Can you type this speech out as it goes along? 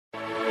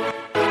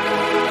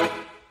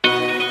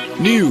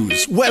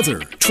News,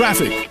 weather,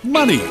 traffic,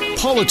 money,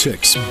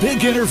 politics,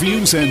 big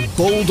interviews, and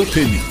bold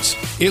opinions.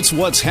 It's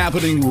what's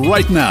happening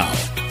right now.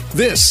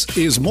 This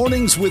is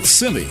Mornings with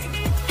Simi.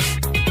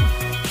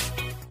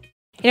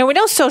 We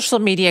know social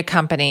media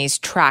companies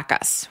track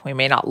us. We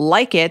may not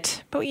like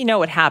it, but we know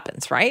what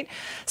happens, right?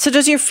 So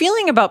does your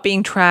feeling about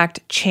being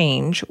tracked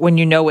change when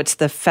you know it's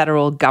the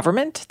federal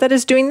government that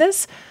is doing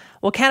this?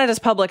 Well, Canada's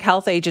Public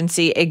Health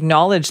Agency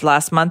acknowledged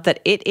last month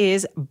that it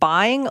is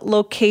buying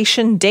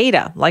location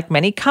data, like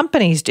many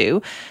companies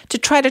do, to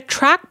try to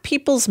track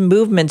people's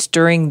movements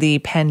during the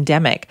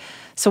pandemic.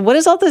 So what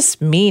does all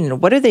this mean?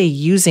 What are they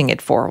using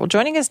it for? Well,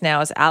 joining us now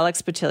is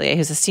Alex Boutillier,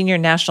 who's a senior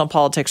national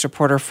politics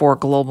reporter for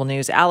Global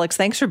News. Alex,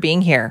 thanks for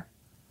being here.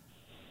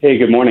 Hey,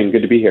 good morning.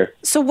 Good to be here.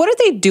 So what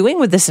are they doing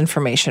with this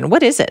information?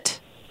 What is it?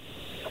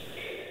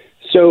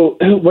 So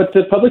what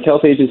the Public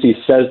Health Agency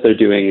says they're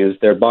doing is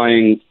they're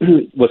buying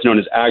what's known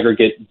as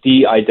aggregate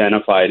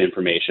de-identified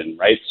information,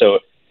 right? So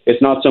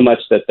it's not so much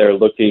that they're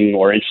looking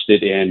or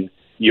interested in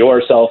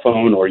your cell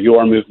phone or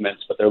your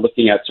movements, but they're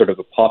looking at sort of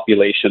a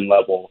population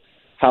level,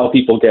 how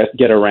people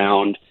get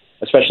around,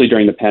 especially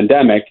during the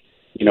pandemic,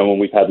 when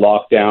we've had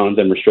lockdowns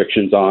and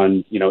restrictions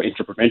on,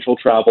 interprovincial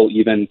travel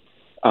even.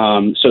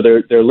 So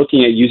they're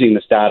looking at using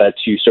this data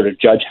to sort of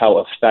judge how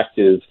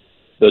effective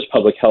those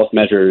public health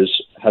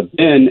measures have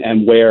been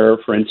and where,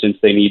 for instance,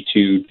 they need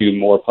to do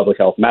more public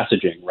health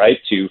messaging, right,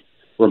 to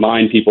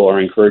remind people or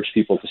encourage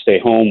people to stay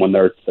home when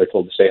they're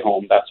told to stay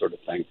home, that sort of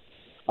thing.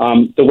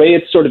 The way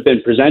it's sort of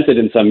been presented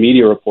in some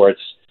media reports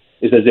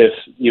is as if,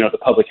 the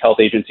Public Health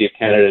Agency of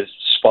Canada is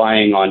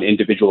spying on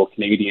individual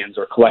Canadians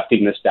or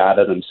collecting this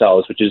data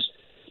themselves, which is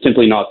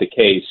simply not the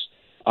case.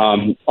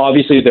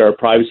 Obviously, there are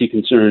privacy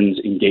concerns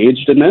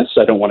engaged in this.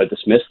 I don't want to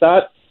dismiss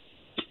that.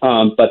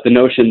 But the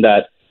notion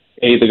that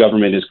A, the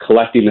government is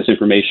collecting this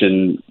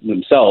information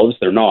themselves,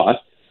 they're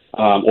not,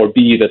 or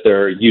B, that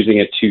they're using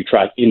it to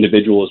track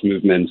individuals'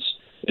 movements,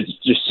 it's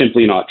just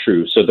simply not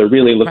true. So they're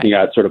really looking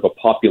at sort of a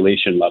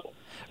population level.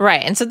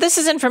 Right. And so this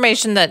is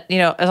information that,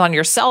 is on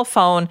your cell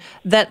phone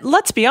that,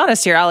 let's be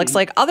honest here, Alex,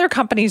 like other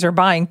companies are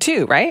buying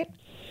too, right?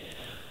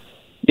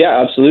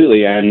 Yeah,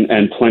 absolutely.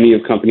 And plenty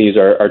of companies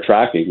are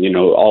tracking,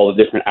 all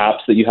the different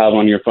apps that you have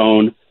on your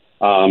phone.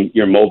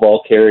 Your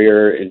mobile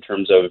carrier in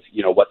terms of,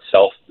 what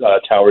cell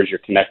towers you're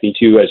connecting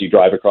to as you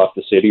drive across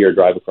the city or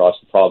drive across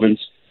the province.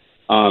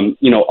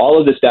 All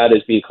of this data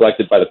is being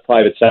collected by the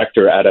private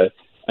sector at an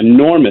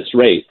enormous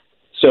rate.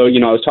 So,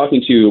 I was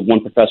talking to one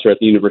professor at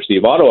the University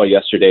of Ottawa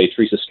yesterday,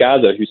 Teresa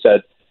Scaza, who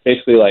said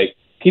basically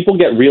people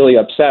get really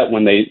upset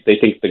when they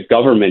think the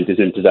government is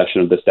in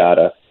possession of this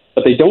data,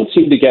 but they don't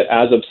seem to get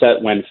as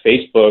upset when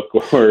Facebook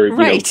or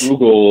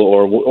Google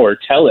or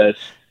TELUS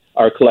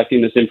are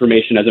collecting this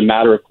information as a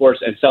matter of course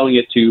and selling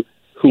it to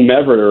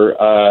whomever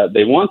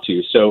they want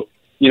to. So,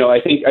 I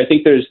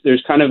think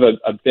there's kind of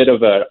a bit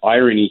of an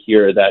irony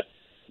here that,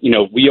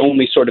 we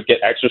only sort of get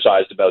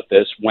exercised about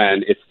this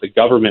when it's the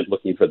government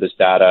looking for this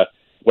data,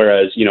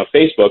 whereas,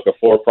 Facebook, a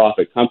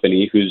for-profit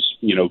company whose,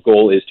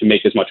 goal is to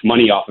make as much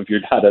money off of your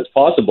data as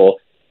possible,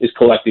 is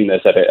collecting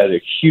this at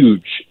a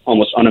huge,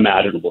 almost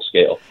unimaginable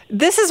scale.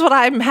 This is what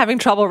I'm having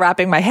trouble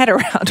wrapping my head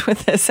around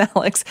with this,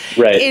 Alex,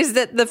 right. Is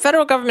that the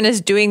federal government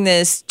is doing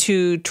this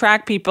to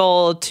track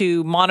people,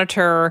 to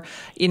monitor,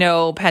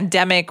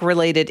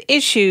 pandemic-related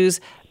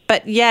issues,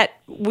 but yet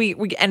we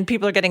and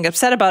people are getting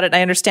upset about it.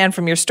 I understand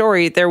from your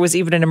story, there was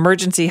even an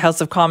emergency House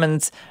of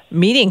Commons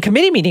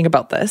committee meeting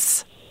about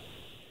this.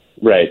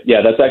 Right.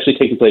 Yeah, that's actually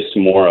taking place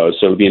tomorrow.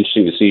 So it'll be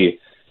interesting to see,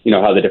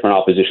 how the different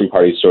opposition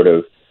parties sort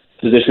of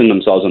position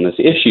themselves on this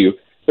issue.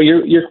 But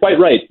you're quite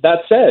right. That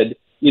said,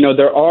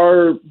 there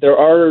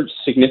are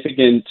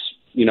significant,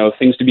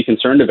 things to be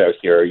concerned about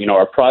here.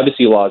 Our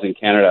privacy laws in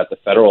Canada at the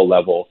federal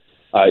level,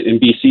 in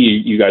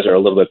BC, you guys are a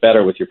little bit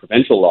better with your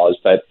provincial laws,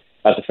 but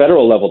at the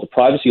federal level, the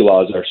privacy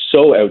laws are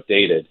so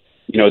outdated.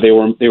 They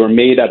were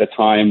made at a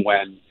time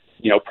when,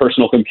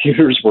 personal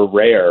computers were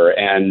rare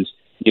and,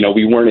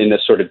 we weren't in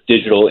this sort of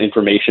digital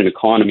information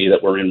economy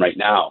that we're in right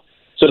now.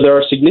 So there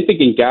are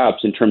significant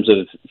gaps in terms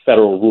of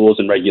federal rules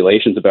and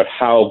regulations about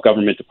how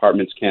government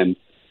departments can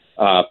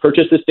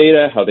purchase this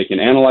data, how they can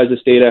analyze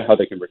this data, how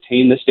they can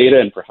retain this data,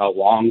 and for how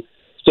long.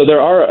 So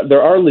there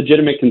are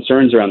legitimate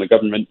concerns around the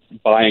government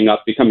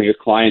becoming a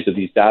client of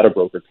these data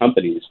broker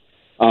companies.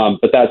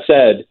 But that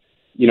said,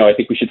 I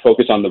think we should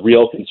focus on the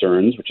real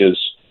concerns, which is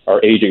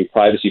our aging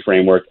privacy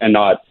framework, and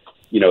not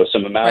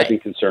some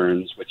imagined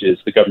concerns, which is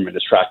the government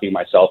is tracking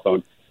my cell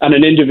phone. On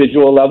an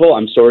individual level,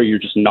 I'm sorry, you're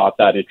just not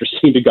that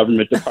interesting to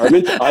government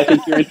departments. I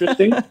think you're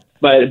interesting.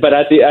 But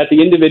at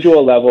the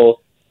individual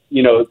level,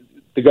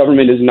 the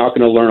government is not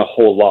going to learn a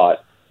whole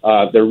lot.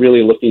 They're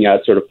really looking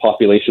at sort of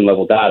population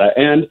level data.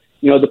 And,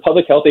 the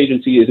Public Health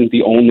Agency isn't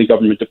the only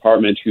government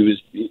department who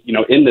is,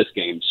 in this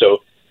game. So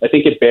I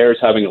think it bears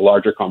having a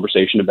larger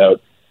conversation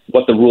about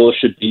what the rules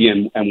should be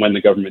and when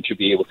the government should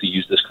be able to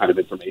use this kind of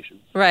information.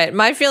 Right.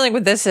 My feeling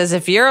with this is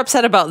if you're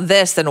upset about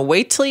this, then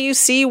wait till you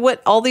see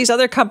what all these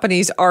other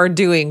companies are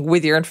doing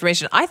with your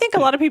information. I think a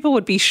lot of people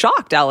would be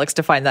shocked, Alex,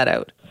 to find that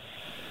out.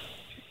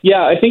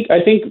 Yeah, I think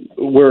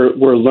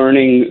we're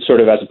learning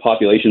sort of as a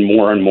population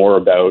more and more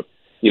about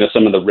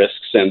some of the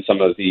risks and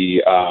some of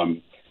the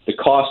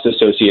costs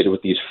associated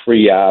with these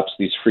free apps,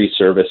 these free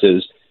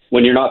services.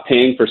 When you're not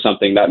paying for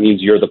something, that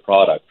means you're the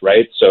product,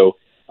 right? So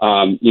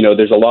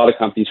there's a lot of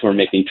companies who are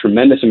making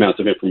tremendous amounts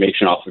of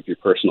information off of your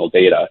personal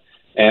data,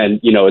 and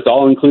it's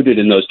all included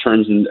in those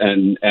terms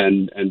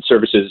and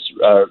services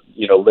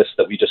lists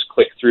that we just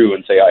click through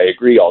and say I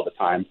agree all the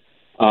time.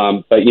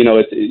 But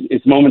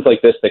it's moments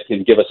like this that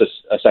can give us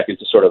a second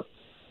to sort of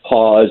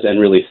pause and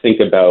really think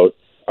about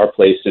our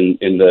place in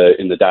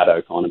the data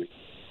economy.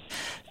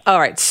 All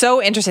right.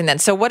 So interesting then.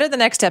 So what are the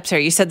next steps here?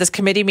 You said this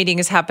committee meeting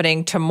is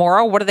happening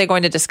tomorrow. What are they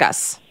going to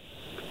discuss?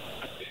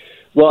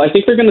 Well, I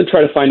think they're going to try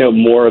to find out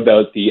more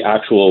about the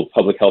actual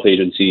public health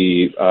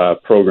agency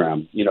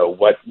program.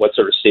 What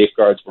sort of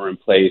safeguards were in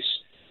place,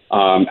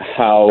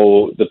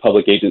 how the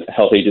public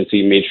health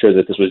agency made sure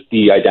that this was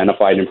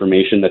de-identified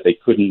information, that they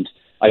couldn't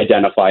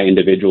identify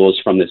individuals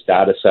from this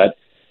data set.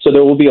 So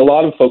there will be a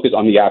lot of focus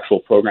on the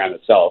actual program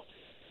itself.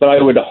 But I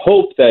would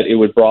hope that it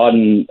would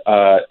broaden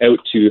out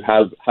to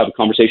have a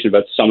conversation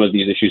about some of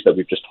these issues that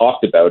we've just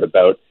talked about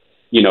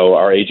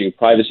our aging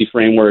privacy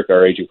framework,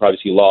 our aging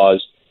privacy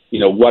laws,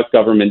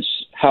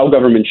 how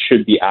governments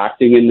should be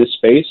acting in this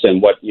space,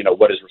 and what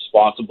is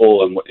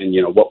responsible, and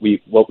what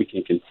we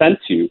can consent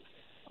to.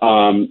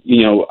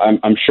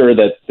 I'm sure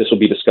that this will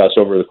be discussed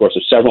over the course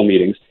of several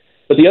meetings.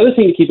 But the other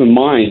thing to keep in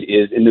mind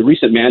is in the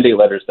recent mandate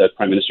letters that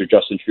Prime Minister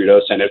Justin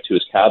Trudeau sent out to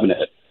his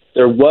cabinet,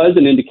 there was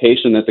an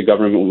indication that the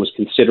government was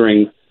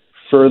considering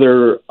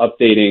further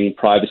updating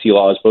privacy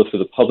laws, both for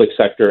the public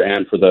sector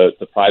and for the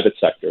private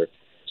sector.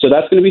 So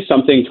that's going to be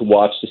something to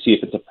watch to see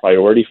if it's a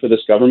priority for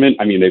this government.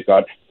 I mean, they've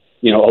got,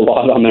 a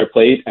lot on their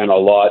plate and a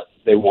lot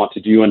they want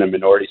to do in a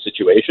minority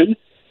situation.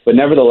 But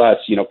nevertheless,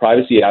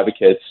 privacy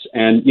advocates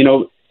and,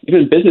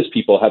 even business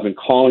people have been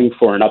calling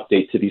for an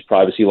update to these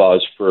privacy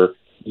laws for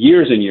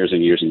years and years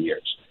and years and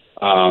years.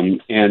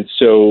 And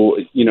so,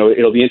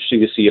 it'll be interesting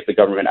to see if the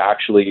government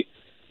actually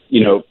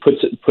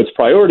puts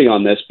priority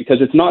on this,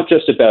 because it's not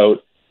just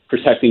about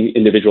protecting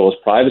individuals'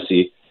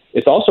 privacy.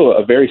 It's also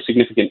a very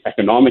significant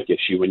economic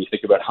issue when you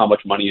think about how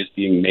much money is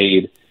being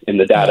made in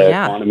the data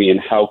economy and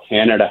how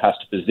Canada has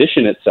to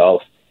position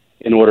itself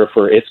in order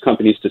for its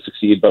companies to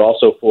succeed, but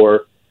also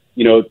for,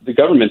 the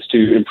governments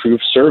to improve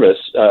service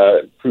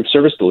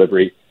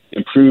delivery,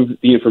 improve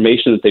the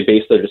information that they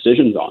base their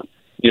decisions on.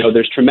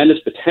 There's tremendous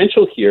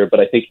potential here, but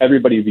I think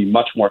everybody would be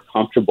much more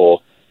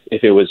comfortable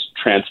if it was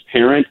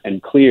transparent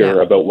and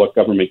clear about what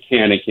government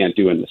can and can't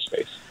do in this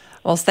space.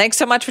 Well, thanks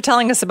so much for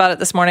telling us about it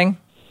this morning.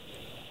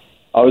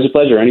 Always a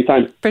pleasure.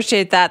 Anytime.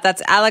 Appreciate that.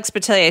 That's Alex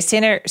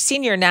Batillier,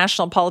 senior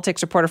national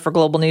politics reporter for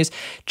Global News.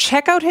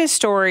 Check out his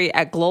story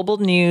at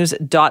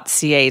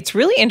globalnews.ca. It's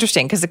really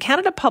interesting because the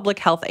Canada Public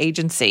Health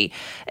Agency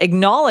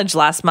acknowledged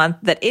last month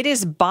that it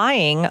is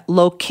buying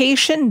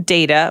location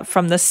data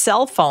from the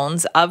cell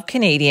phones of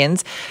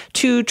Canadians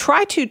to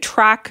try to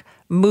track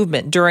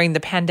movement during the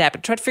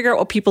pandemic, try to figure out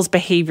what people's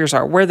behaviors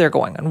are, where they're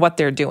going and what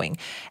they're doing.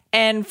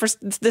 And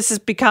this has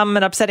become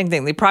an upsetting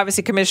thing. The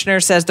privacy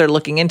commissioner says they're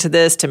looking into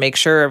this to make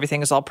sure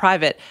everything is all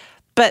private,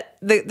 but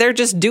they're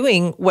just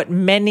doing what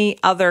many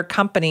other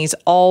companies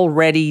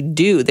already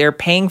do. They're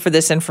paying for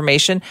this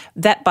information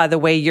that, by the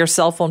way, your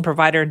cell phone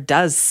provider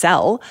does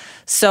sell.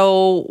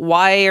 So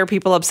why are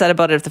people upset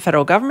about it if the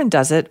federal government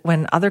does it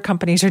when other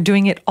companies are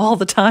doing it all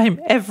the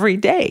time, every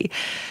day?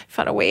 If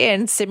you want to weigh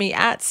in, Simi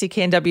at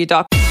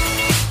cknw.com.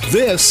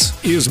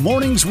 This is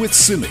Mornings with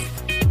Simi.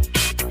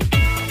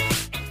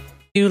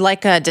 You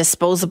like a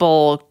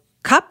disposable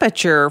cup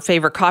at your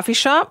favorite coffee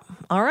shop?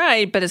 All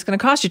right, but it's going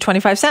to cost you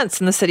 25 cents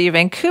in the city of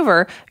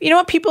Vancouver. You know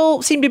what?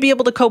 People seem to be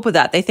able to cope with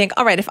that. They think,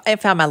 all right,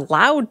 if I'm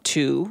allowed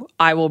to,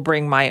 I will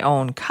bring my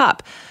own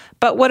cup.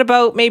 But what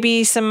about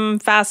maybe some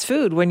fast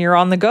food when you're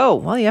on the go?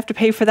 Well, you have to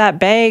pay for that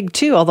bag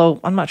too, although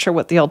I'm not sure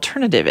what the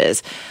alternative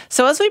is.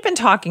 So as we've been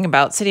talking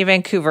about, City of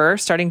Vancouver,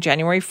 starting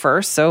January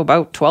 1st, so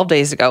about 12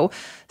 days ago,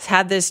 has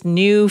had this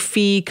new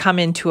fee come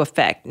into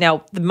effect.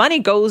 Now, the money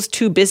goes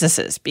to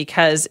businesses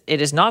because it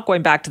is not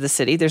going back to the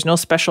city. There's no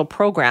special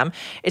program.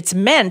 It's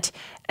meant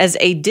as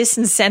a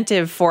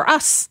disincentive for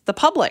us, the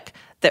public,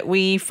 that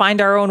we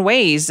find our own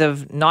ways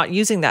of not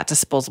using that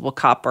disposable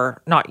cup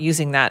or not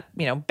using that,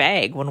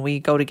 bag when we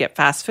go to get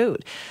fast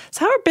food.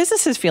 So how are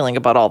businesses feeling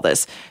about all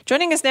this?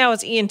 Joining us now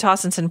is Ian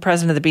Tossinson,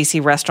 president of the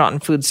BC Restaurant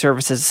and Food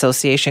Services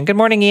Association. Good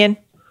morning, Ian.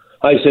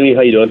 Hi, Cindy.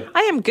 How you doing?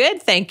 I am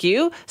good, thank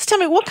you. So tell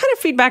me, what kind of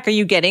feedback are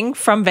you getting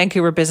from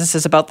Vancouver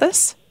businesses about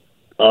this?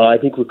 I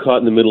think we're caught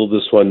in the middle of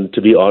this one,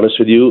 to be honest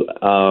with you.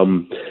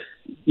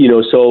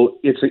 So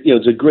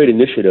it's a great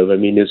initiative. I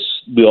mean,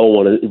 we all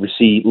want to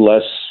receive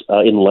less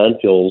in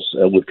landfills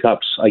with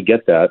cups. I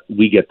get that.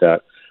 We get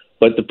that.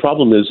 But the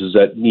problem is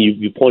that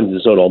you pointed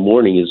this out all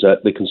morning, is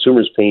that the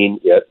consumer's paying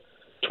at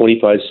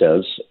 25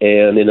 cents,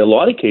 and in a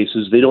lot of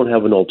cases they don't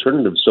have an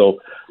alternative. So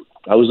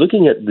I was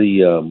looking at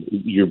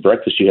your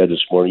breakfast you had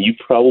this morning. You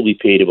probably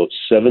paid about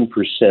 7%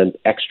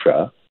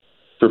 extra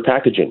for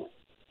packaging,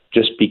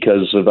 just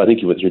because of, I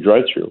think you went through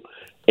drive-through.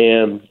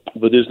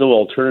 But there's no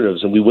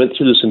alternatives. And we went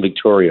through this in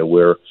Victoria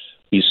where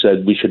we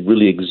said we should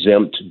really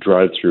exempt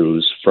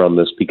drive-thrus from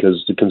this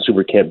because the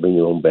consumer can't bring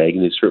their own bag,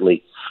 and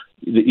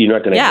you're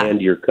not going to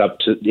hand your cup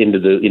into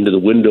the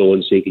window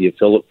and say, "Can you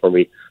fill it for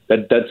me?"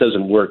 That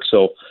doesn't work.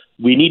 So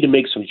we need to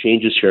make some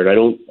changes here.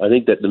 And I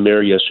think that the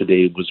mayor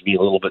yesterday was being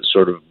a little bit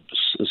sort of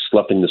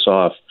sloughing this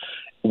off.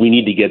 We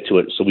need to get to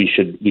it. So we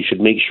should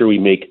make sure we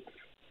make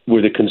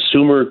where the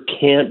consumer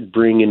can't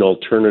bring an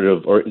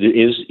alternative, or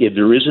if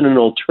there isn't an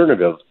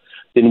alternative,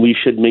 then we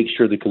should make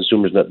sure the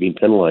consumer is not being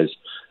penalized.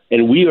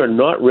 And we are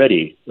not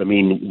ready. I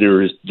mean,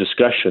 there is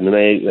discussion, and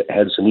I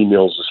had some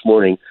emails this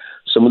morning.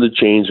 Some of the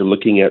chains are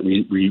looking at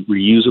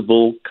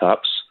reusable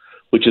cups,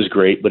 which is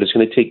great, but it's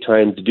going to take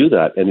time to do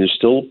that. And there's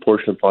still a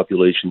portion of the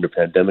population in the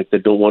pandemic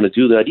that don't want to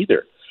do that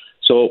either.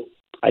 So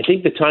I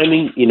think the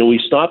timing, we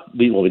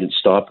didn't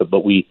stop it,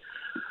 but we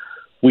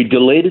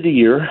delayed it a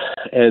year,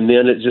 and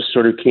then it just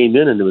sort of came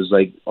in, and it was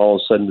like all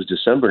of a sudden it was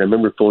December. And I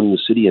remember phoning the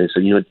city, and I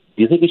said, do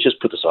you think we should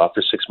just put this off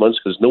for 6 months?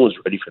 Because no one's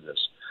ready for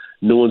this.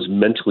 No one's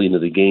mentally into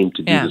the game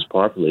to do this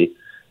properly.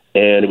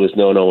 And it was,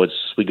 no,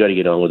 we got to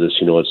get on with this.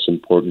 It's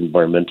important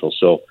environmental.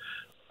 So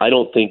I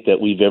don't think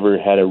that we've ever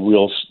had a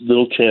real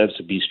little chance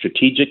to be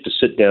strategic, to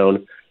sit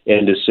down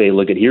and to say,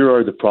 look, here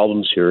are the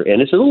problems here.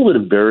 And it's a little bit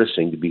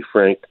embarrassing, to be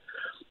frank.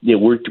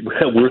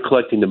 We're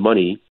collecting the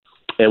money,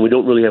 and we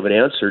don't really have an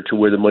answer to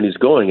where the money's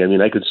going. I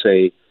mean, I could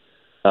say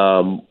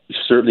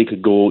certainly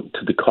could go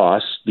to the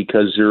costs,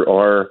 because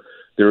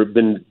there have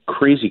been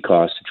crazy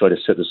costs to try to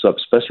set this up,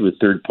 especially with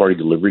third-party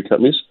delivery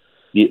companies.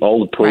 All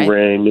the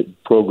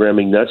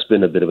programming, that's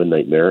been a bit of a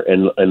nightmare,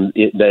 and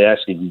that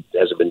actually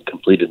hasn't been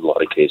completed in a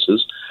lot of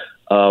cases.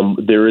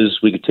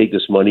 We could take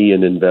this money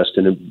and invest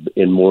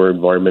in more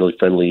environmentally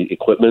friendly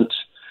equipment.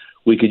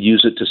 We could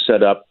use it to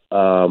set up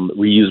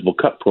reusable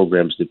cup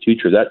programs in the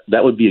future.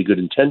 That would be a good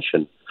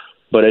intention.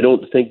 But I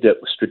don't think that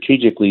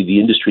strategically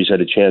the industry's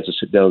had a chance to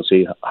sit down and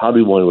say, how do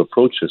we want to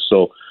approach this?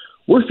 So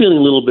we're feeling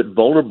a little bit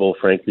vulnerable,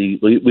 frankly.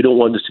 We don't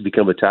want this to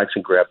become a tax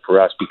and grab for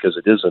us, because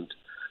it isn't,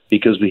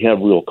 because we have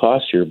real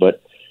costs here.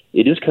 But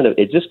it's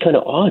just kind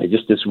of odd.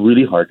 It's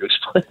really hard to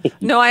explain.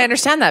 No, I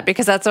understand that,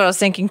 because that's what I was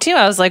thinking too.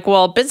 I was like,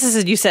 well,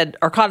 businesses, you said,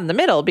 are caught in the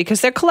middle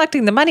because they're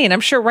collecting the money. And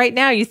I'm sure right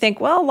now you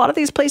think, well, a lot of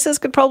these places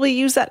could probably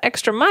use that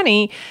extra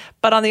money.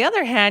 But on the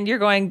other hand, you're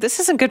going, this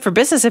isn't good for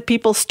business if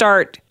people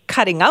start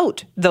cutting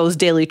out those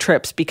daily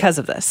trips because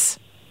of this.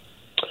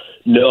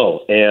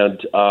 No. And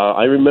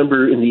I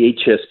remember in the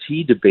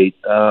HST debate,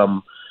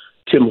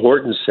 Tim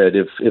Hortons said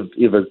if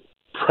a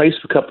price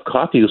of a cup of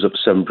coffee goes up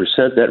 7%,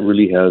 that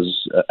really has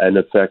an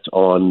effect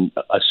on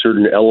a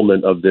certain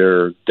element of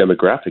their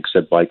demographics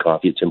that buy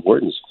coffee at Tim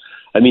Hortons.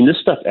 I mean, this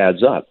stuff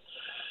adds up.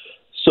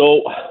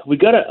 So we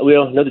have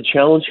another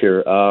challenge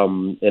here,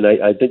 and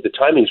I think the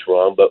timing's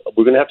wrong, but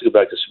we are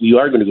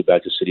going to go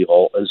back to City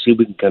Hall and see if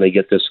we can kind of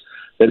get this.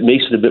 That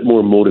makes it a bit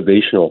more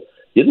motivational.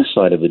 The other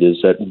side of it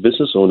is that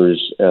business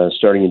owners,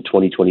 starting in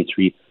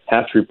 2023,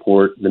 have to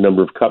report the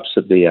number of cups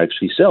that they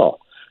actually sell.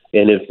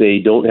 And if they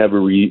don't have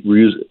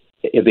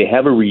if they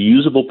have a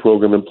reusable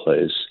program in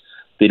place,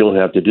 they don't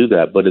have to do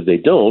that. But if they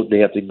don't, they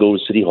have to go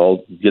to City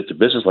Hall, get their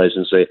business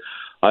license, and say,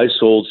 I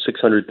sold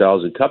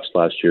 600,000 cups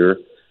last year.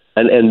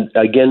 And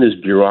again, there's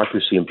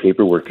bureaucracy and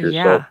paperwork here.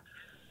 Yeah.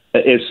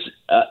 So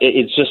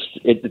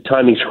the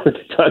timing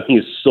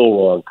is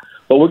so wrong.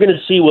 But we're going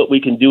to see what we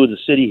can do with the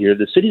city here.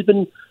 The city's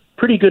been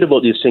pretty good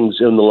about these things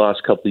in the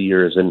last couple of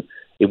years, and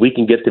if we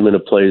can get them in a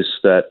place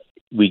that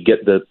we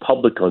get the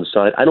public on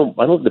side, I don't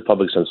think the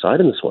public's on side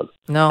in this one.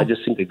 No, I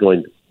just think they're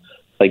going,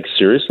 like,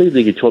 seriously,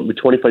 they get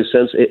 25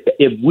 cents.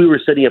 If we were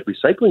setting up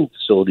recycling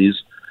facilities,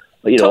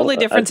 totally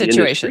different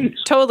situation.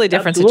 Totally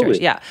different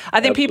situation. Yeah.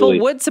 I think people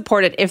would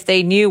support it if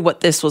they knew what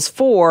this was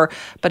for.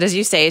 But as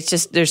you say, it's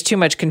just, there's too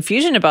much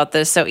confusion about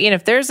this. So Ian,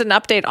 if there's an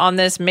update on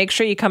this, make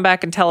sure you come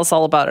back and tell us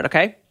all about it.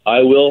 Okay.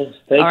 I will.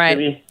 Thanks, all right.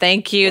 Jimmy.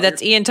 Thank you.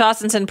 That's Ian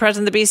Tossinson,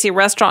 president of the BC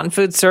Restaurant and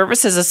Food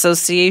Services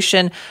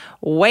Association.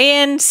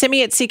 Weigh in,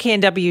 Simi at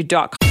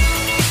cknw.com.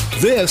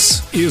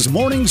 This is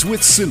Mornings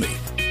with Simi.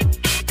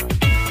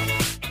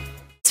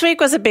 This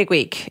week is a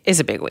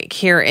big week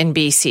here in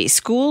BC.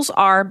 Schools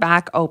are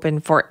back open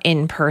for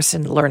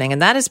in-person learning,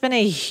 and that has been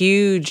a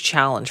huge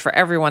challenge for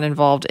everyone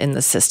involved in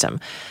the system.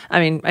 I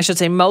mean, I should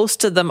say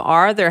most of them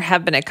are. There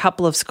have been a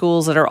couple of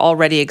schools that are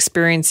already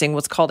experiencing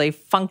what's called a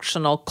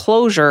functional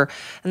closure,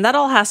 and that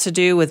all has to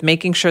do with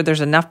making sure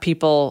there's enough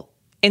people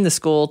in the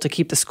school to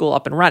keep the school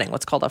up and running,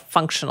 what's called a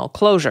functional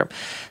closure.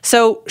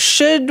 So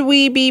should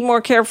we be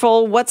more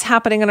careful? What's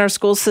happening in our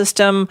school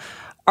system?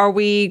 Are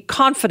we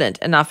confident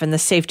enough in the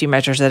safety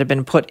measures that have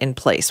been put in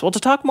place? Well, to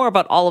talk more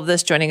about all of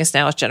this, joining us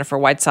now is Jennifer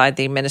Whiteside,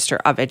 the Minister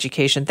of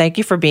Education. Thank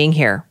you for being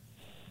here.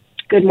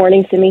 Good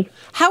morning, Simi.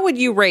 How would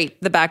you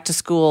rate the back to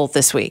school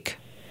this week?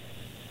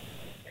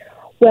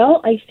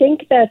 Well, I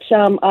think that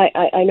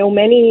I know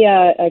many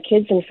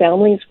kids and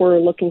families were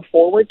looking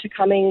forward to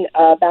coming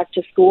back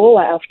to school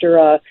after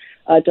a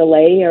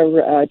delay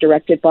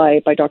directed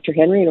by Dr.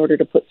 Henry in order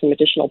to put some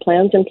additional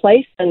plans in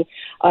place. And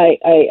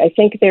I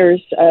think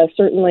there's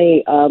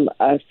certainly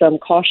some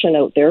caution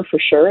out there for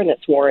sure, and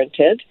it's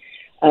warranted.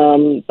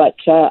 But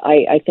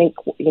I think,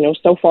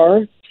 so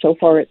far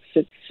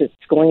it's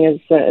going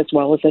as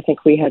well as I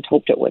think we had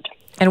hoped it would.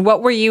 And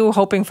what were you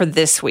hoping for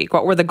this week?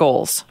 What were the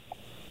goals?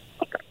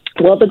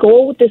 Well, the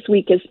goal this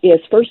week is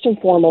first and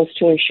foremost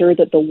to ensure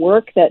that the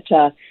work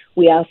that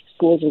we asked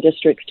schools and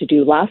districts to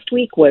do last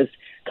week was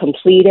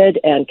completed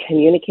and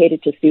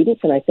communicated to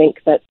students. And I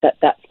think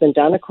that's been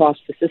done across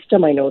the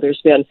system. I know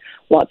there's been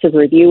lots of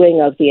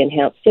reviewing of the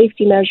enhanced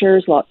safety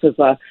measures, lots of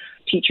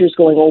teachers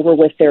going over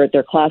with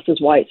their classes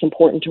why it's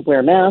important to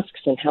wear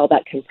masks and how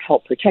that can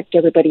help protect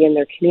everybody in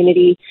their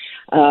community.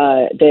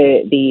 I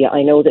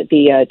know that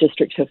the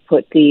districts have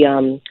put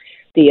the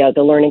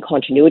learning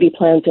continuity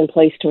plans in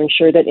place to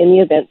ensure that in the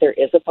event there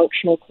is a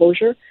functional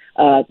closure,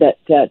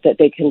 that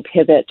they can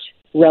pivot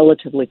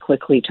relatively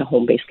quickly to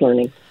home-based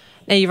learning.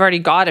 Now, you've already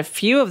got a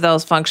few of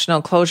those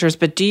functional closures,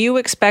 but do you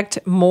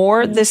expect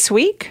more this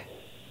week?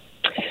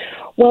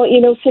 Well,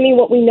 Simi,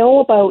 what we know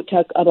about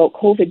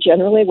COVID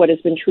generally, what has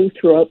been true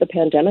throughout the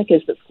pandemic,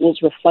 is that schools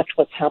reflect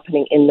what's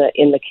happening in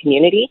the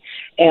community,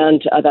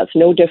 and that's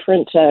no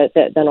different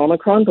than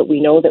Omicron. But we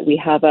know that we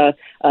have a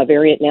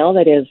variant now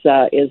that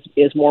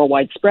is more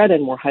widespread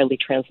and more highly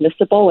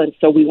transmissible, and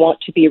so we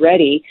want to be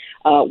ready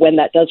when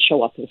that does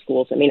show up in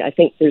schools. I mean, I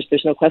think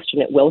there's no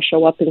question it will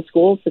show up in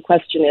schools. The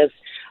question is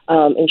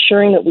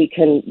ensuring that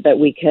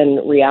we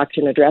can react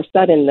and address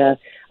that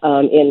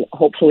in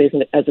hopefully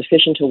as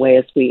efficient a way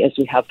as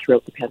we have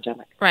throughout the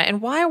pandemic. Right. And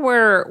why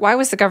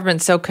was the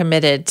government so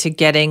committed to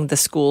getting the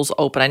schools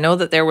open? I know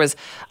that there was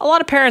a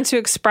lot of parents who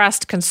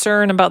expressed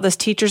concern about this,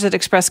 teachers that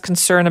expressed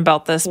concern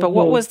about this, but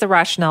what was the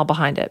rationale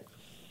behind it?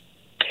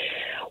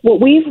 What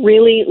we've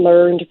really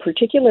learned,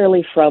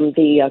 particularly from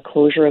the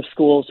closure of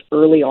schools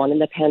early on in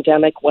the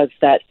pandemic, was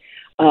that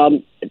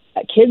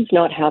kids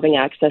not having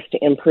access to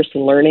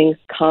in-person learning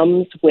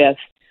comes with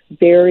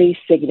very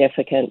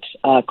significant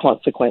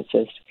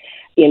consequences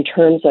in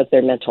terms of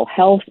their mental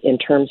health, in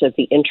terms of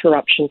the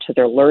interruption to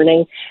their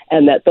learning,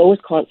 and that those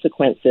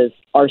consequences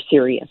are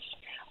serious.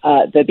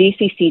 The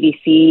BC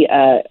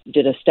CDC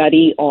did a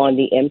study on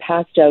the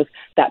impact of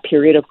that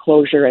period of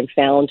closure and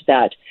found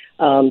that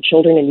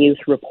children and youth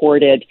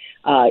reported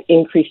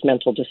increased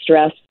mental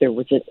distress. There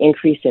was an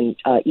increase in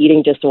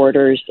eating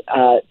disorders.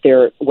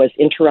 There was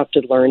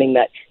interrupted learning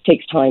that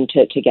takes time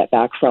to get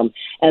back from.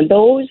 And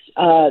those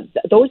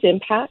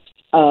impacts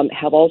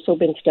have also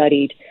been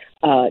studied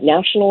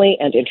nationally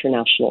and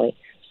internationally.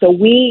 So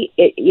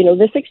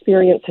this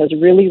experience has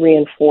really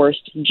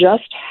reinforced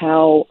just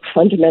how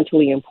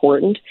fundamentally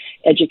important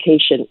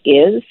education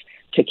is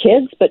to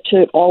kids, but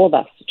to all of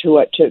us, to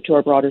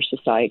our broader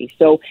society.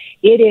 So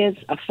it is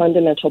a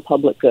fundamental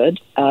public good,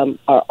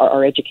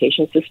 our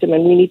education system,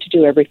 and we need to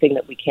do everything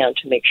that we can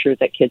to make sure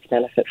that kids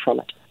benefit from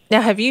it.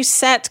 Now, have you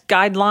set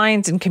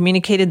guidelines and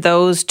communicated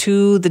those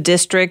to the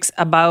districts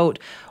about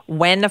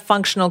when a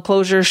functional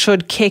closure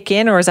should kick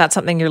in, or is that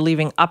something you're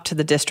leaving up to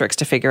the districts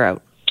to figure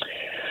out?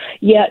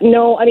 Yeah,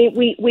 no, I mean,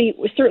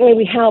 we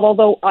certainly have,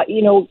 although,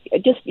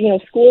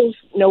 schools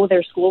know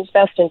their schools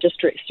best and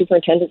district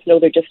superintendents know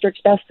their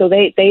districts best. So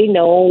they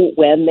know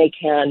when they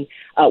can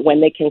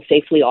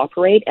safely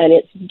operate. And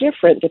it's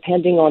different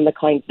depending on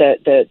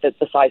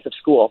the size of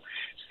school.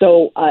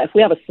 So if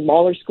we have a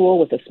smaller school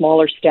with a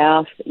smaller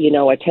staff,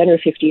 a 10 or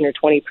 15 or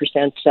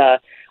 20%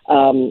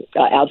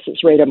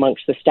 absence rate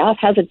amongst the staff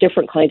has a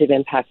different kind of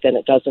impact than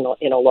it does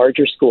in a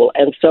larger school.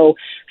 And so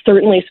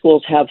certainly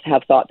schools have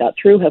thought that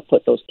through, have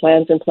put those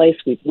plans in place.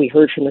 We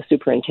heard from the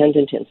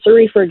superintendent in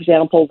Surrey, for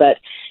example, that,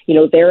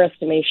 their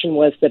estimation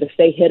was that if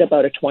they hit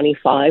about a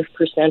 25%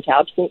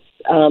 absence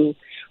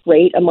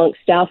rate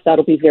amongst staff,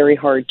 that'll be very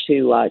hard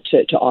to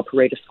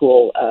operate a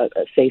school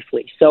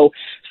safely. So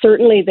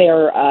certainly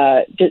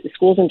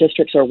schools and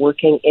districts are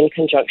working in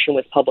conjunction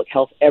with public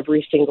health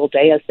every single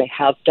day, as they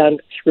have done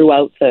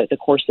throughout the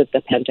course of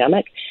the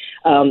pandemic.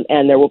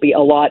 And there will be a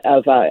lot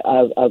of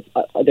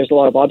there's a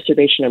lot of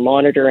observation and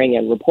monitoring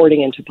and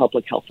reporting into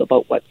public health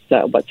about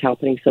what's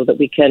happening, so that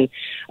we can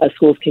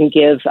schools can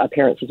give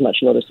parents as much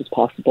notice as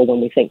possible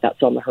when we think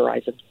that's on the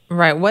horizon.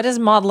 Right. What does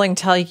modeling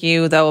tell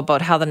you, though,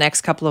 about how the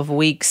next couple of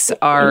weeks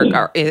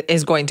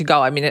is going to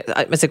go? I mean,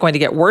 is it going to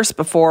get worse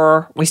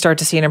before we start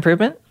to see an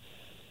improvement?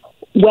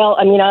 Well,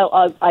 I mean,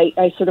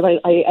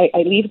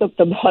 I leave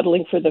the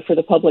modeling for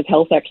the public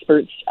health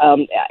experts.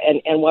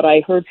 And what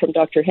I heard from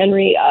Dr.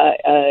 Henry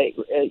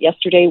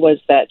yesterday was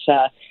that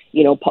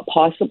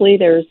possibly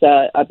there's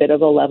a bit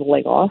of a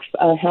leveling off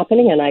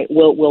happening, and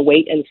we'll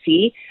wait and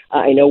see.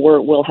 I know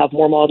we'll have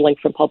more modeling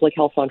from public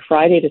health on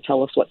Friday to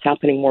tell us what's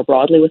happening more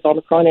broadly with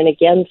Omicron. And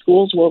again,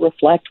 schools will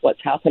reflect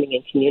what's happening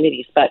in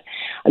communities. But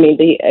I mean,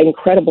 the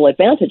incredible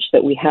advantage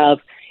that we have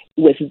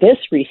with this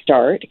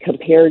restart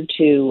compared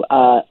to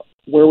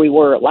where we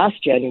were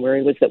last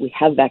January was that we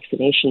have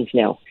vaccinations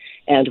now.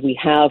 and we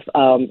have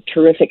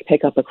terrific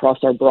pickup across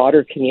our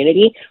broader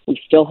community. We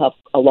still have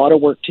a lot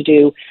of work to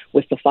do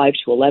with the 5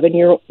 to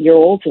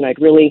 11-year-olds, and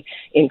I'd really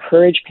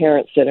encourage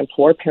parents and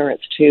implore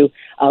parents to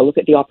look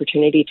at the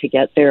opportunity to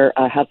get their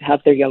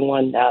have their young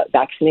one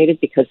vaccinated,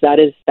 because that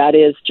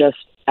is just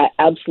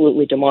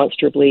absolutely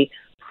demonstrably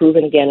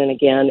proven again and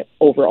again.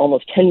 Over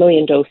almost 10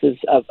 million doses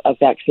of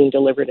vaccine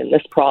delivered in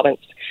this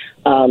province.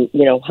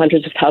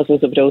 Hundreds of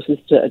thousands of doses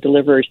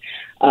delivered,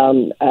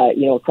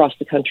 across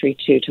the country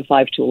to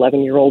 5 to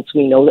 11-year-olds.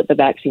 We know that the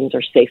vaccines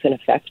are safe and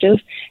effective,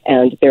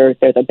 and they're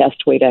the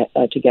best way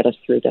to get us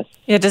through this.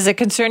 Yeah. Does it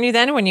concern you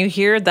then when you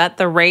hear that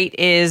the rate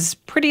is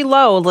pretty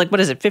low? Like,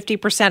 what is it,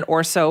 50%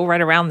 or so,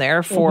 right around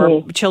there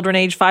for children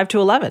aged 5 to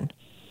 11?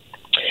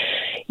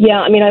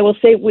 Yeah, I mean, I will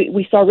say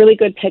we saw really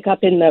good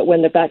pickup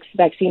when the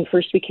vaccine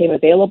first became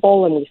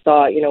available, and we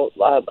saw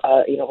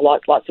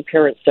lots of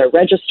parents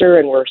register,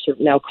 and we're sort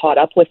of now caught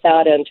up with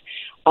that. And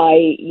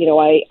I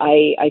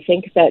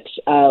think that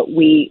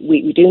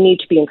we do need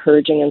to be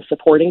encouraging and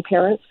supporting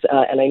parents,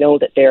 and I know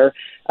that that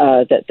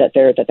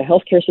the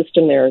healthcare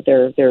system,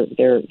 their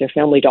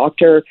family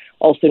doctor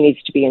also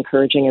needs to be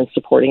encouraging and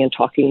supporting and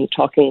talking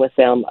with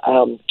them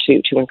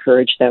to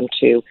encourage them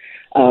to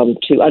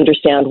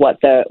understand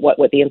what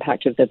the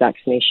impact of the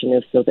vaccination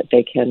is, so that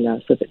they can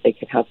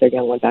have their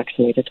young one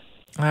vaccinated.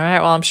 All right.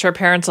 Well, I'm sure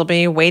parents will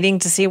be waiting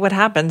to see what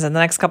happens in the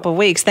next couple of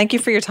weeks. Thank you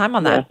for your time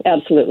on that. Yeah,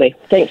 absolutely.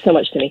 Thanks so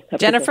much, Timmy.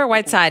 Jennifer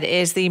Whiteside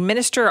is the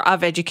Minister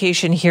of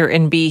Education here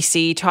in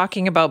BC,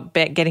 talking about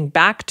getting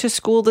back to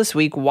school this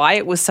week, why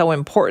it was so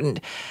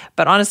important.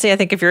 But honestly, I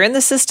think if you're in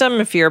the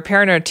system, if you're a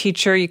parent or a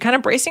teacher, you're kind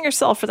of bracing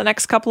yourself for the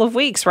next couple of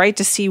weeks, right,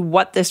 to see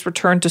what this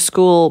return to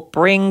school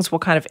brings,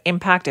 what kind of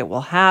impact it will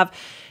have.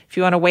 If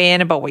you want to weigh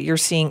in about what you're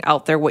seeing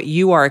out there, what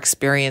you are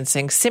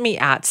experiencing,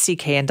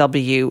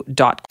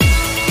 simi@cknw.com.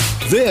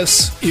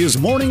 This is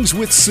Mornings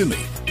with Simi.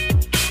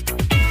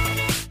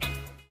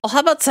 Well, how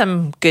about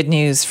some good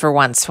news for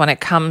once when it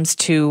comes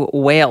to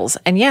whales?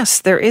 And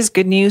yes, there is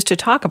good news to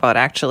talk about,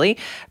 actually.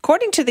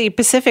 According to the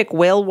Pacific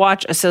Whale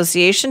Watch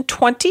Association,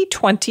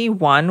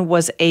 2021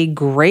 was a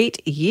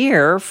great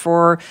year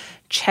for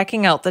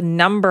checking out the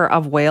number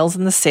of whales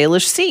in the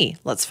Salish Sea.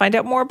 Let's find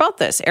out more about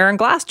this. Erin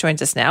Glass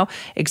joins us now,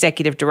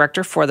 Executive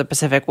Director for the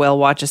Pacific Whale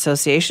Watch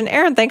Association.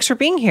 Erin, thanks for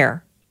being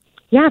here.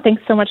 Yeah,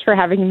 thanks so much for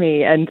having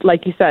me. And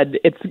like you said,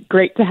 it's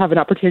great to have an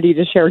opportunity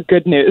to share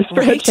good news for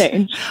a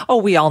change. Oh,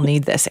 we all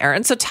need this,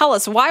 Erin. So tell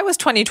us, why was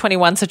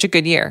 2021 such a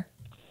good year?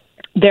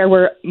 There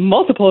were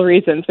multiple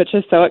reasons, which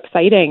is so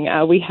exciting.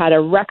 We had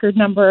a record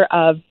number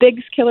of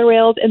Biggs killer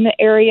whales in the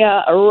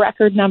area, a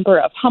record number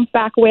of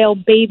humpback whale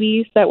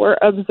babies that were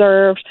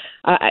observed,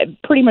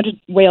 pretty much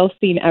whales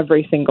seen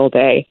every single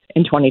day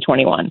in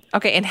 2021.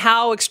 Okay, and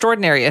how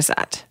extraordinary is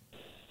that?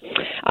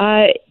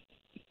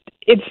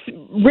 It's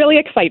really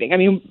exciting. I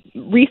mean,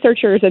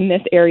 researchers in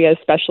this area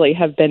especially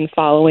have been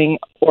following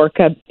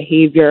orca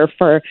behavior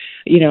for,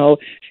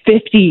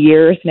 50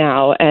 years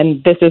now,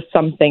 and this is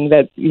something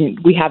that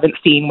we haven't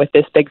seen with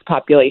this Biggs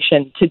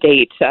population to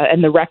date.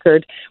 And the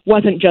record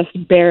wasn't just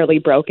barely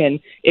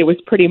broken, it was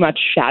pretty much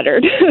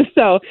shattered.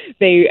 So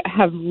they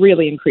have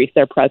really increased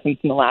their presence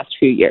in the last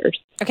few years.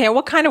 Okay,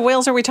 what kind of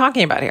whales are we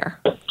talking about here?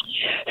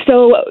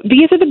 So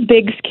these are the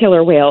Biggs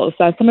killer whales.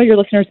 Some of your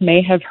listeners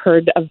may have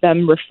heard of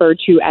them referred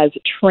to as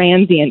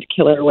transient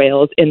killer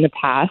whales in the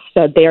past.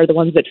 They are the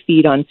ones that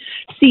feed on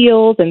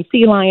seals and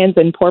sea lions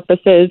and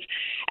porpoises.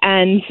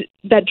 And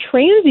that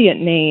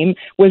transient name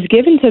was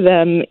given to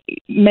them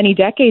many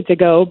decades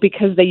ago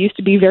because they used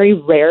to be very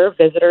rare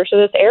visitors to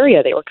this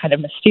area. They were kind of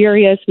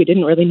mysterious. We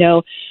didn't really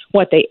know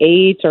what they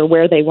ate or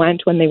where they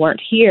went when they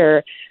weren't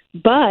here.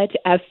 But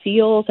as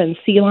seals and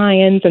sea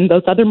lions and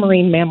those other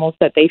marine mammals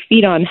that they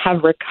feed on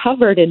have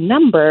recovered in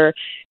number,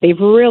 they've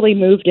really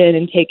moved in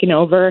and taken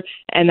over,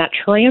 and that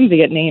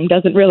transient name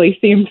doesn't really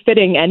seem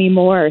fitting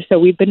anymore. So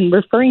we've been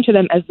referring to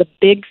them as the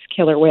Biggs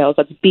killer whales.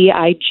 That's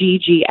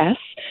Biggs,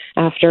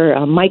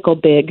 after Michael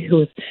Bigg, who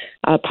was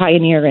a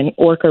pioneer in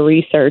orca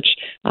research,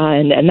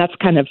 and that's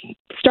kind of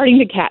starting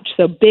to catch.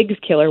 So Biggs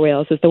killer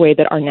whales is the way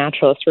that our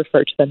naturalists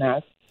refer to them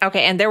as.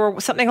 Okay, and there were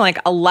something like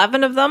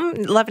 11 of them,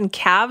 11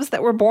 calves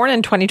that were born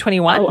in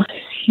 2021? Oh,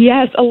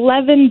 yes,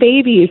 11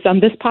 babies.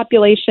 This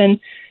population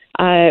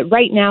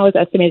right now is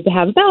estimated to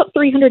have about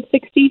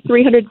 360,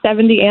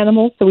 370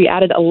 animals. So we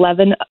added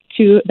 11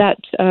 to that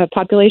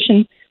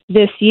population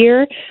this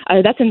year.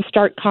 That's in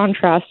stark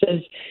contrast,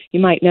 as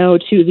you might know,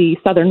 to the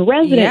southern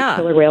resident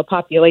killer whale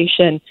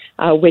population,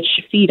 which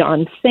feed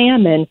on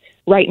salmon.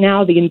 Right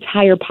now, the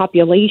entire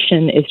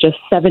population is just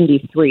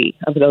 73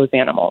 of those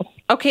animals.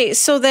 Okay,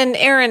 so then,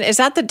 Erin, is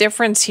that the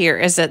difference here?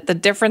 Is that the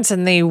difference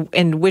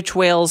in which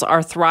whales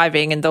are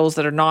thriving and those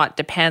that are not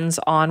depends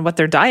on what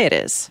their diet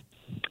is?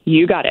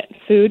 You got it.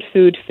 Food,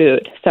 food,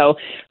 food. So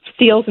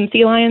seals and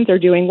sea lions are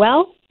doing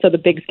well, so the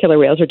Biggs killer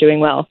whales are doing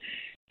well.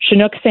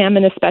 Chinook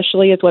salmon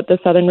especially is what the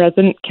southern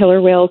resident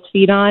killer whales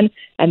feed on,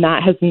 and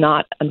that has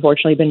not,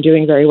 unfortunately, been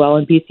doing very well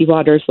in BC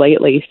waters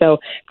lately. So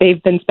they've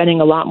been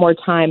spending a lot more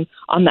time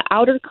on the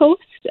outer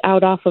coast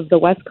out off of the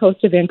west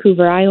coast of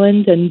Vancouver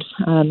Island and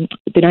the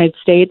United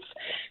States,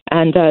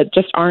 and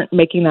just aren't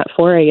making that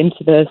foray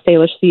into the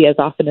Salish Sea as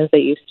often as they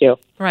used to.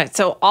 Right.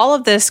 So all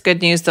of this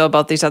good news, though,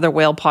 about these other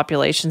whale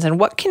populations, and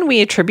what can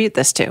we attribute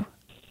this to?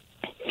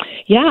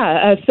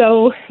 Yeah,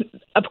 so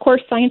of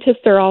course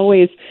scientists are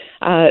always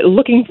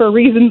looking for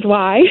reasons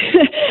why,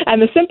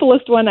 and the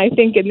simplest one I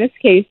think in this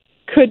case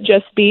could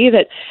just be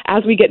that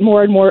as we get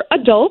more and more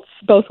adults,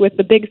 both with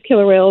the big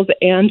killer whales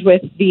and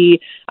with the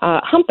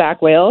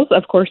humpback whales,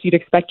 of course you'd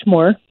expect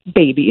more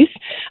babies,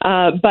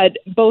 but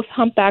both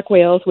humpback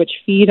whales, which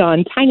feed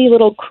on tiny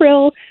little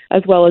krill,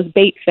 as well as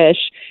bait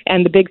fish,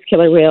 and the big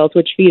killer whales,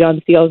 which feed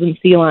on seals and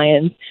sea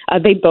lions,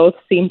 they both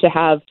seem to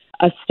have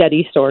a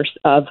steady source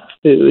of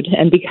food.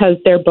 And because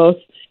they're both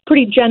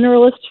pretty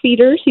generalist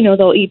feeders,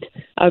 they'll eat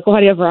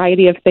quite a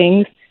variety of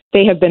things,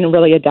 they have been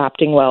really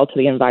adapting well to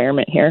the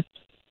environment here.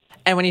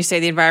 And when you say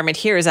the environment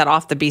here, is that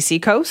off the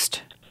BC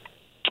coast?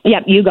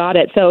 Yeah, you got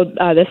it. So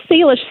the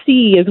Salish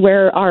Sea is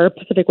where our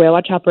Pacific Whale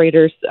Watch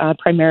operators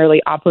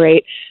primarily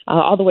operate,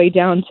 all the way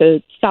down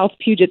to South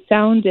Puget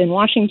Sound in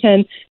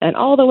Washington and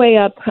all the way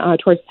up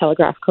towards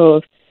Telegraph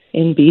Cove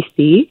in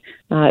BC.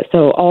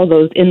 So all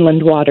those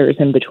inland waters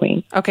in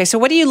between. Okay, so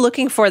what are you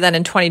looking for then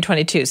in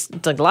 2022?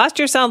 Like last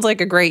year sounds like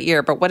a great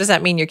year, but what does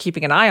that mean you're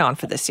keeping an eye on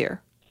for this year?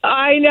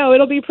 I know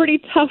it'll be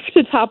pretty tough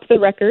to top the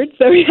records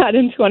that we had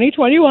in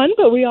 2021,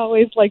 but we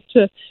always like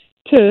to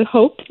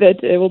hope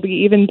that it will be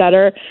even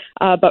better.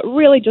 But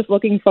really just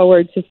looking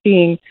forward to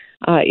seeing,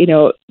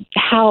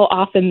 how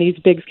often these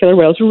big killer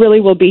whales really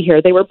will be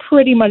here. They were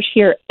pretty much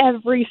here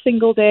every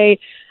single day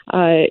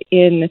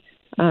in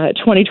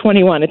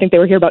 2021. I think they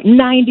were here about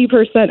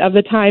 90% of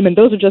the time, and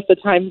those are just the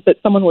times that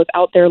someone was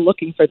out there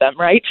looking for them,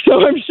 right?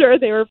 So I'm sure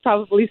they were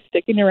probably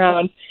sticking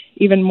around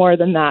even more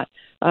than that.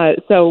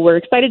 So we're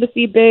excited to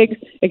see big,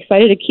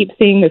 excited to keep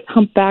seeing this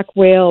humpback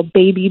whale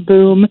baby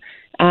boom,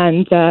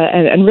 and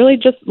really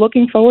just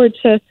looking forward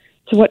to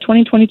what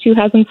 2022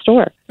 has in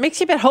store.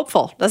 Makes you a bit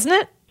hopeful, doesn't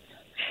it?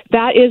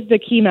 That is the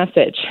key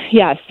message.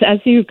 Yes, as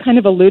you kind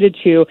of alluded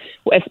to,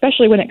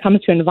 especially when it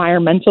comes to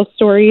environmental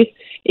stories,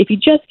 if you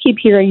just keep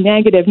hearing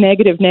negative,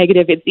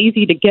 it's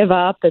easy to give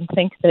up and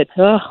think that,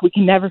 we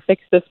can never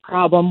fix this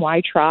problem.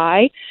 Why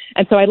try?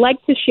 And so I'd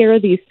like to share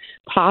these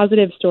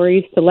positive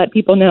stories to let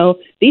people know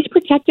these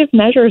protective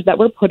measures that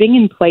we're putting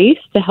in place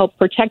to help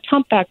protect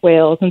humpback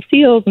whales and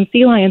seals and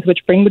sea lions, which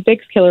bring the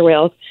big killer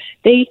whales,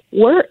 they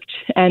worked.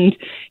 And,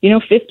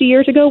 50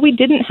 years ago, we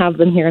didn't have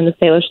them here in the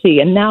Salish Sea,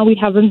 and now we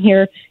have them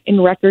here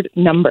in record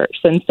numbers.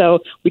 And so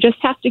we just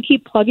have to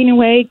keep plugging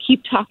away,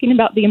 keep talking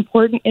about the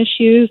important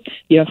issues,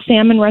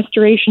 salmon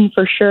restoration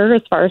for sure,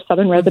 as far as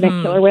southern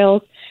resident killer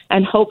whales,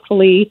 and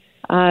hopefully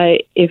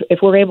if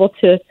we're able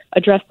to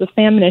address the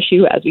salmon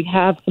issue as we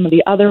have some of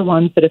the other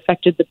ones that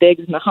affected the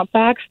bigs and the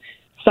humpbacks,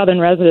 southern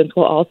residents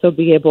will also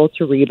be able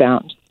to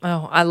rebound.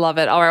 Oh, I love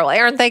it. All right. Well,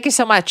 Erin, thank you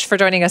so much for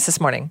joining us this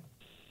morning.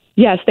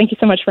 Yes, thank you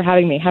so much for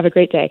having me. Have a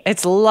great day.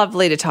 It's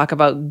lovely to talk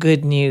about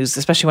good news,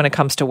 especially when it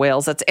comes to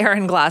whales. That's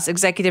Erin Glass,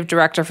 Executive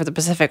Director for the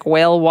Pacific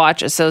Whale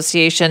Watch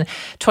Association.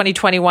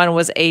 2021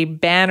 was a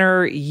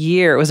banner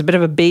year. It was a bit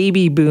of a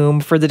baby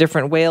boom for the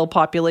different whale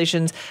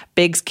populations.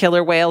 Bigs,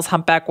 killer whales,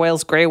 humpback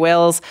whales, gray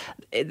whales.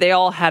 They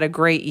all had a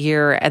great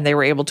year, and they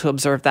were able to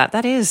observe that.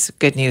 That is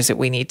good news that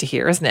we need to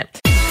hear, isn't it?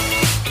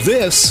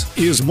 This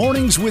is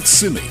Mornings with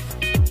Simi.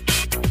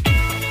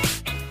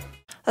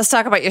 Let's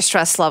talk about your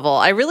stress level.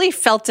 I really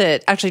felt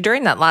it actually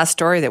during that last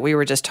story that we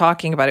were just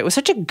talking about. It was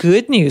such a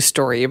good news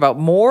story about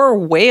more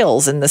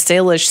whales in the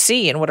Salish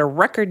Sea and what a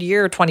record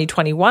year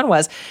 2021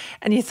 was.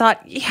 And you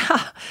thought,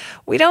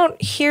 we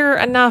don't hear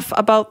enough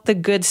about the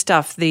good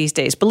stuff these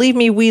days. Believe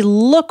me, we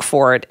look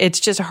for it. It's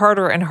just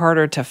harder and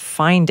harder to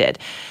find it.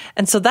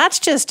 And so that's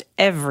just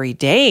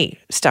everyday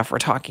stuff we're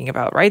talking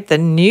about, right? The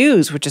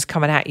news, which is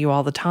coming at you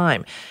all the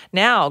time.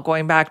 Now,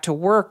 going back to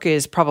work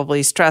is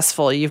probably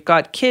stressful. You've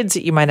got kids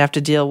that you might have to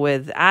deal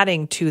with,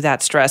 adding to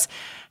that stress.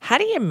 How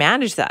do you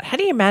manage that? How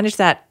do you manage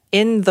that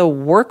in the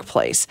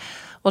workplace?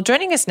 Well,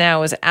 joining us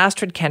now is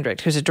Astrid Kendrick,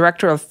 who's a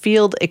director of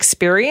field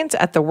experience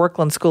at the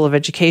Workland School of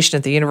Education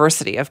at the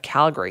University of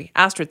Calgary.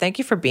 Astrid, thank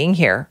you for being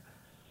here.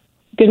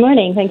 Good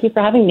morning. Thank you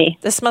for having me.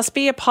 This must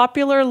be a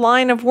popular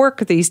line of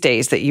work these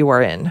days that you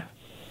are in.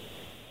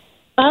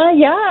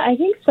 Yeah, I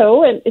think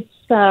so. It's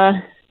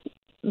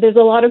there's a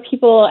lot of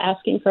people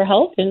asking for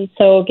help, and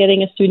so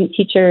getting a student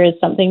teacher is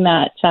something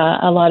that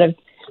a lot of,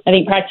 I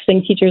think,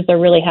 practicing teachers are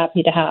really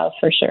happy to have,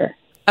 for sure.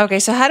 Okay,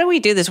 so how do we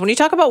do this? When you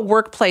talk about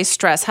workplace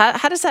stress,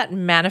 how does that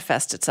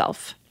manifest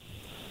itself?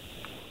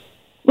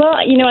 Well,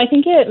 I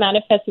think it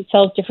manifests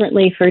itself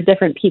differently for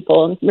different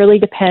people. It really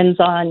depends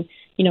on,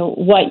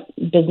 what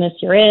business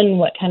you're in,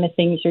 what kind of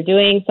things you're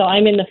doing. So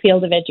I'm in the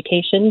field of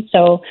education.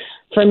 So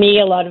for me,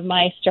 a lot of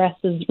my stress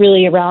is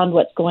really around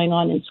what's going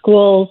on in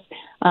schools.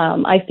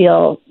 I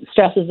feel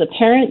stress as a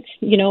parent.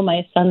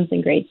 My son's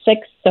in grade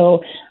 6,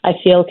 so I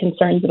feel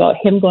concerns about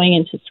him going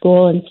into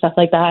school and stuff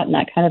like that. And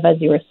that kind of, as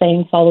you were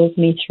saying, follows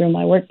me through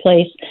my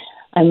workplace.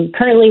 I'm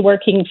currently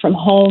working from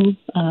home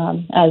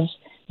as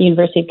the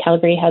University of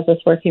Calgary has us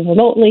working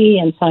remotely,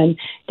 and so I'm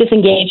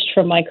disengaged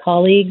from my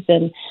colleagues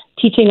and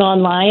teaching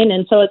online.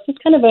 And so it's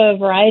just kind of a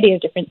variety of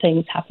different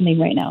things happening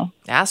right now.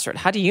 Astrid,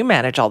 how do you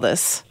manage all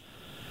this?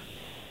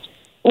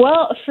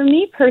 Well, for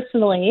me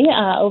personally,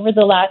 over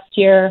the last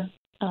year,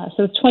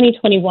 since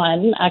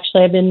 2021,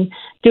 actually, I've been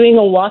doing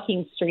a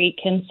walking streak.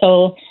 And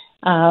so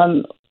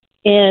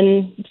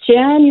in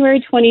January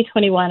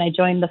 2021, I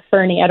joined the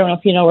Fernie. I don't know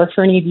if you know where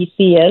Fernie,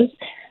 BC is,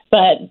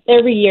 but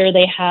every year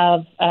they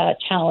have a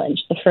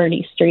challenge, the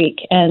Fernie streak.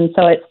 And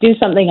so it's do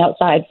something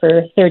outside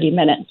for 30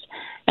 minutes.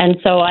 And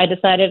so I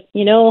decided,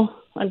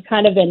 I'm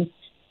kind of been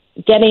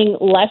getting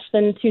less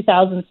than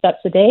 2,000 steps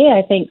a day.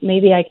 I think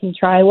maybe I can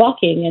try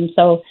walking. And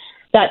so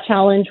that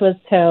challenge was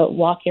to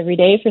walk every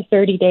day for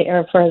 30 days,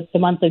 or for the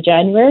month of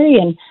January,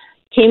 and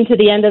came to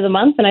the end of the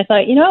month. And I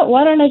thought,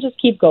 why don't I just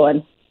keep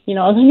going?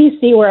 Let me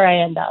see where I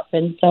end up.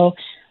 And so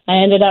I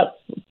ended up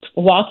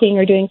walking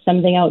or doing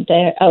something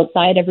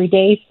outside every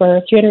day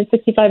for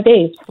 365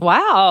 days.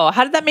 Wow.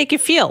 How did that make you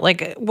feel?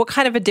 Like, what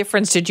kind of a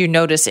difference did you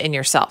notice in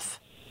yourself?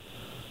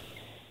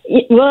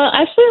 Well,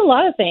 actually, a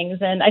lot of things.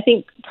 And I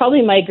think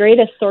probably my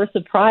greatest source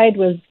of pride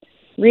was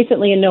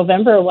recently in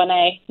November when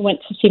I went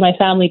to see my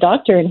family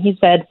doctor, and he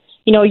said,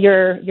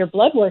 your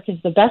blood work is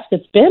the best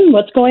it's been.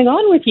 What's going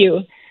on with you?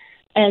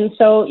 And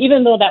so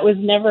even though that was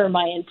never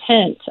my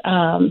intent,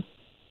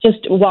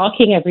 just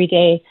walking every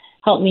day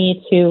helped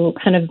me to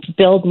kind of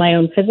build my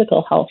own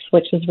physical health,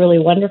 which was really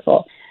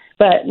wonderful.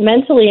 But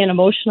mentally and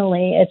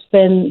emotionally, it's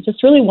been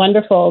just really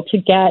wonderful to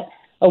get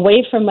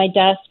away from my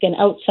desk and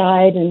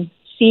outside and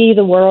see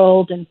the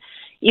world. And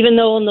even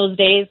though in those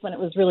days when it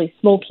was really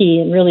smoky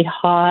and really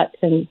hot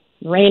and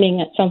raining,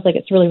 it sounds like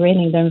it's really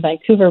raining there in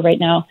Vancouver right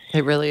now.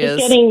 It really is.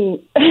 Getting,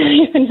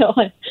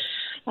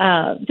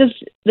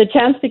 just the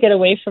chance to get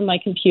away from my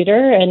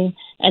computer and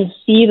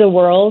see the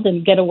world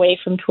and get away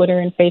from Twitter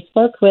and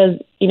Facebook was,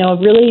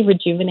 really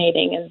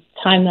rejuvenating and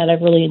time that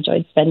I've really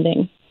enjoyed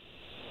spending.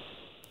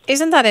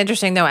 Isn't that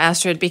interesting, though,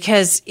 Astrid?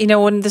 Because,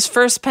 when this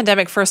first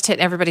pandemic first hit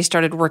and everybody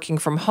started working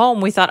from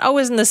home, we thought, oh,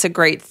 isn't this a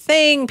great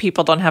thing?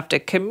 People don't have to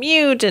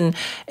commute and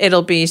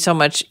it'll be so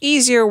much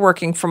easier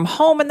working from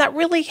home. And that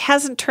really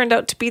hasn't turned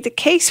out to be the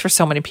case for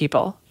so many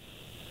people.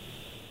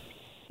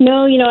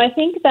 No, I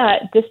think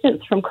that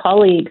distance from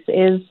colleagues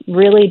is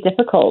really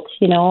difficult.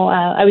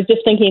 I was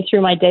just thinking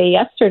through my day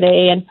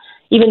yesterday, and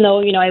even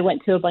though, I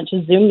went to a bunch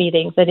of Zoom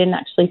meetings, I didn't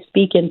actually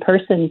speak in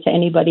person to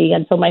anybody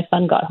until my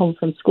son got home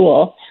from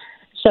school.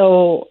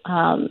 So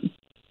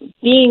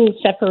being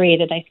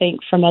separated, I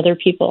think, from other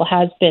people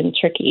has been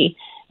tricky.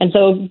 And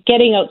so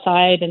getting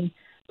outside, and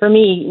for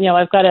me,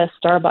 I've got a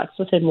Starbucks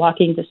within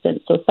walking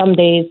distance. So some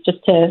days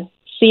just to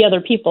see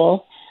other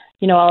people,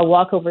 I'll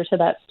walk over to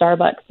that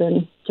Starbucks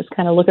and just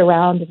kind of look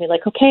around and be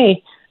like,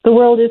 okay, the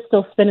world is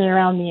still spinning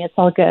around me. It's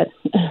all good.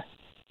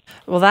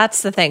 Well,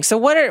 that's the thing. So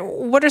what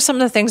are some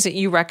of the things that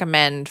you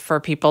recommend for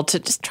people to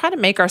just try to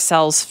make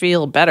ourselves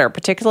feel better,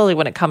 particularly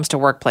when it comes to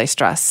workplace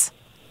stress?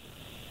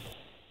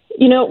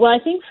 Well, I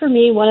think for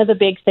me, one of the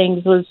big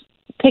things was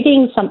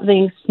picking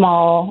something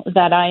small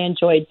that I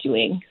enjoyed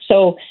doing.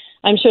 So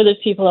I'm sure there's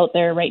people out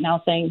there right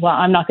now saying, well,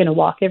 I'm not going to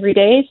walk every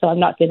day, so I'm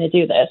not going to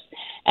do this.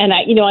 And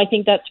I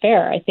think that's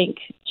fair. I think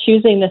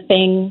choosing the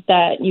thing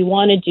that you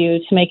want to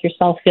do to make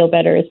yourself feel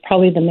better is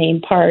probably the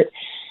main part.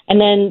 And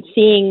then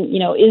seeing,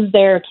 is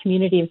there a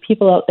community of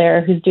people out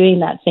there who's doing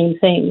that same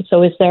thing?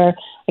 So is there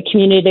a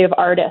community of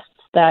artists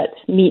that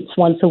meets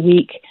once a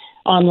week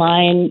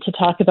online to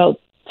talk about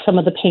some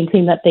of the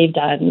painting that they've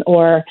done?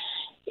 Or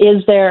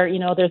is there,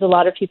 there's a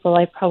lot of people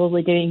like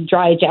probably doing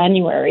Dry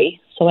January.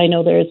 So I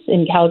know there's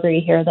in Calgary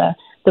here,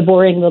 the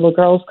Boring Little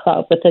Girls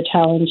Club with a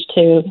challenge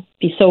to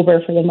be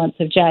sober for the month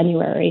of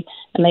January.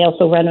 And they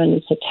also run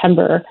in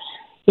September.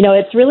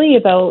 It's really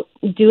about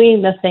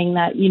doing the thing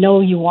that you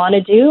want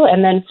to do,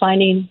 and then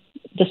finding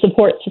the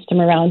support system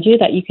around you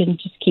that you can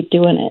just keep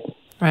doing it.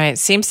 Right.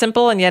 Seems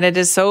simple, and yet it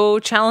is so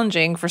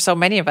challenging for so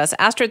many of us.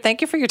 Astrid,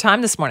 thank you for your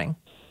time this morning.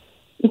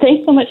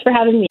 Thanks so much for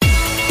having me.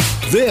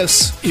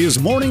 This is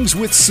Mornings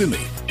with Simi.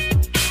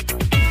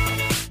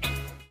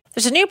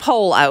 There's a new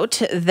poll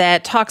out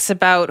that talks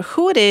about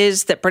who it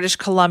is that British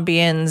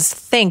Columbians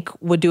think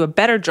would do a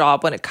better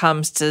job when it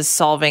comes to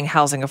solving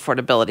housing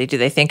affordability. Do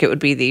they think it would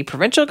be the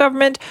provincial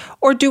government,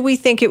 or do we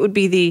think it would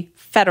be the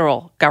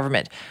federal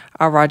government?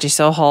 Our Raji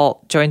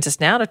Sohal joins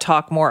us now to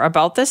talk more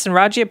about this. And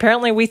Raji,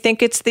 apparently we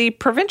think it's the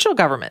provincial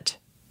government.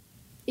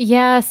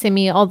 Yeah,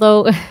 Simi,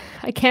 although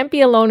I can't be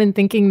alone in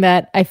thinking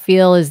that I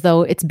feel as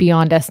though it's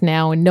beyond us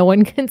now and no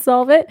one can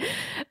solve it.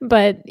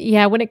 But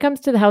yeah, when it comes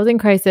to the housing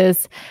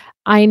crisis,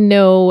 I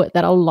know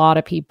that a lot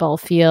of people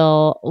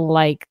feel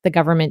like the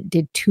government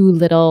did too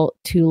little,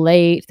 too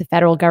late. The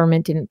federal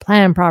government didn't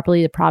plan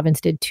properly. The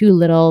province did too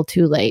little,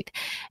 too late.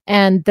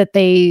 And that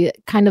they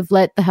kind of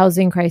let the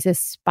housing crisis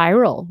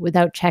spiral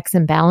without checks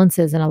and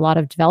balances. And a lot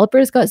of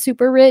developers got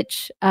super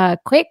rich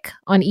quick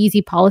on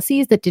easy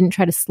policies that didn't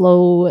try to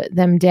slow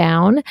them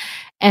down.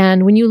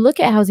 And when you look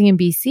at housing in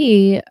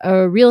BC,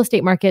 a real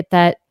estate market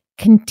that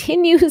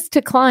continues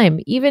to climb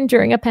even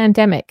during a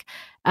pandemic.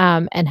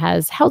 and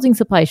has housing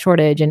supply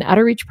shortage and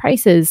out-of-reach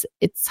prices,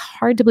 it's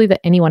hard to believe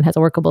that anyone has a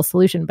workable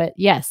solution. But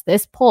yes,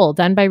 this poll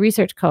done by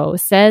Research Co.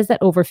 says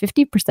that over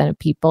 50% of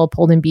people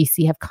polled in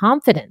BC have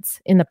confidence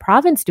in the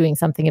province doing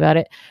something about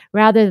it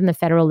rather than the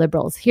federal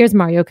Liberals. Here's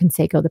Mario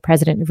Canseco, the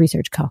president of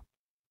Research Co.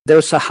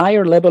 There's a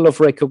higher level of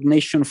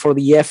recognition for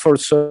the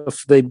efforts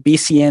of the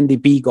BC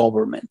NDP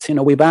government.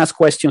 We've asked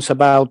questions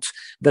about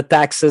the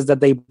taxes that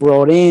they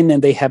brought in,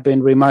 and they have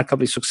been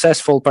remarkably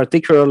successful,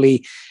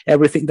 particularly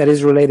everything that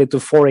is related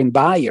to foreign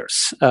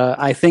buyers.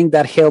 I think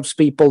that helps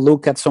people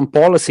look at some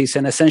policies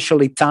and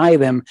essentially tie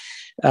them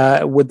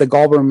with the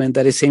government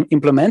that is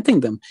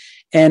implementing them.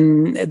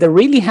 And there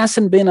really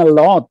hasn't been a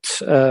lot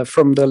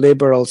from the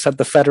Liberals at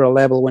the federal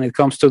level when it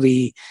comes to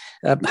the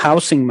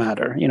housing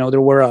matter.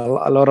 There were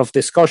a lot of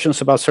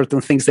discussions about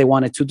certain things they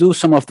wanted to do.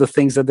 Some of the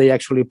things that they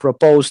actually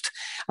proposed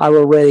are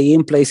already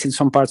in place in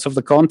some parts of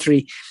the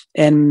country.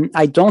 And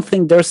I don't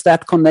think there's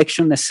that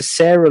connection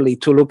necessarily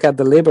to look at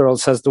the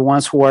Liberals as the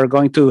ones who are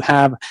going to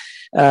have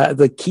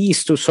the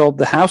keys to solve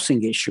the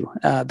housing issue.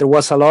 There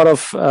was a lot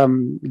of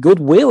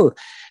goodwill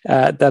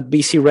that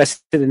BC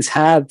residents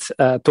had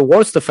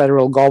towards the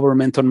federal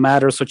government on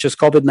matters such as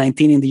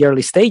COVID-19 in the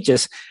early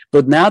stages.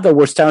 But now that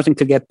we're starting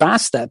to get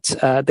past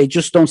that, they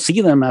just don't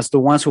see them as the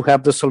ones who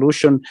have the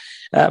solution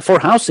for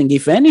housing.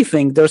 If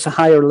anything, there's a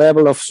higher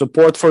level of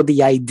support for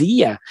the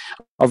idea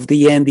of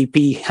the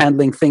NDP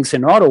handling things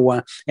in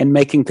Ottawa and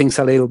making things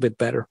a little bit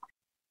better.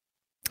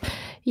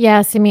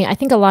 Yeah, Simi, I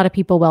think a lot of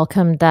people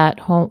welcomed that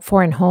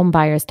foreign home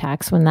buyers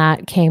tax when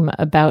that came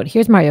about.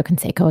 Here's Mario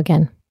Canseco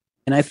again.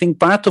 And I think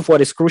part of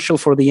what is crucial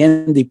for the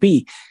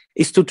NDP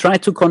is to try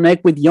to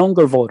connect with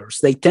younger voters.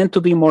 They tend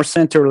to be more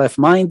center-left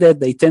minded.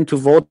 They tend to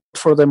vote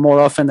for them more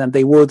often than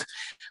they would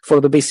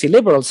for the BC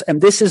Liberals. And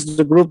this is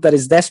the group that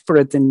is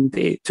desperate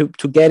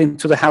to get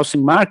into the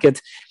housing market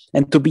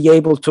and to be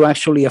able to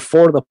actually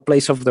afford a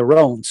place of their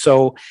own.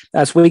 So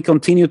as we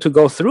continue to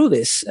go through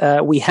this,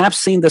 we have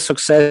seen the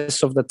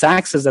success of the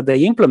taxes that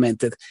they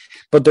implemented,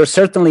 but there's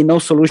certainly no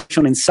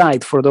solution in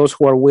sight for those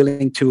who are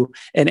willing to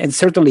and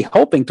certainly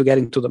hoping to get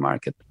into the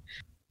market.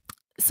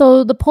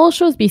 So the poll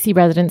shows BC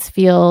residents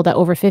feel that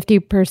over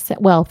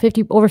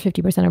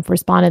 50% of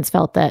respondents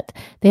felt that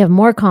they have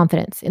more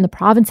confidence in the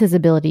province's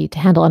ability to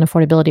handle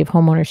unaffordability of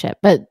homeownership.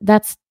 But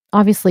that's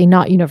obviously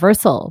not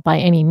universal by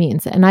any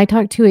means. And I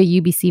talked to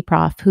a UBC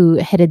prof who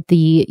headed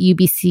the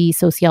UBC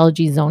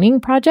Sociology Zoning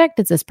Project.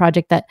 It's this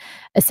project that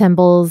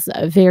assembles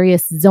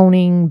various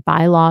zoning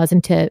bylaws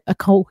into a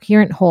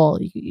coherent whole.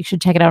 You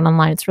should check it out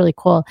online. It's really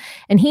cool.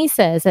 And he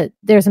says that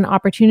there's an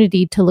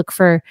opportunity to look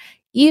for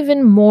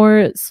even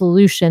more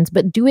solutions,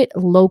 but do it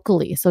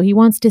locally. So he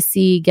wants to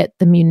see get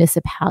the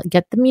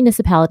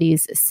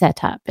municipalities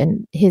set up.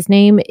 And his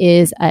name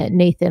is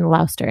Nathan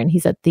Lauster, and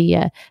he's at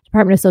the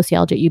Department of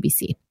Sociology at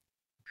UBC.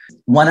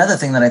 One other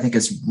thing that I think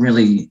is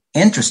really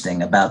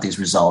interesting about these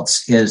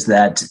results is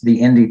that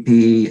the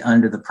NDP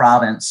under the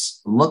province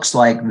looks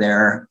like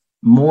they're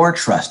more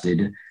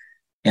trusted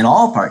in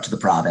all parts of the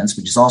province,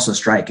 which is also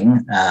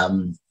striking,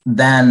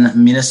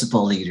 than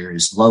municipal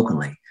leaders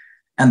locally.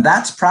 And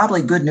that's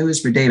probably good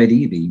news for David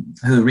Eby,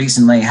 who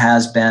recently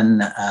has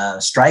been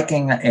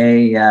striking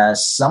a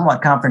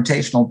somewhat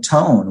confrontational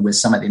tone with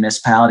some of the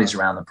municipalities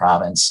around the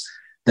province,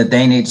 that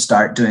they need to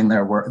start doing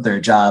their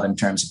job in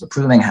terms of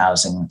approving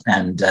housing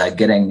and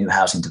getting new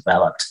housing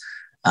developed.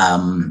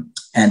 And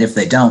if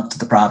they don't,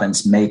 the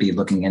province may be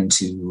looking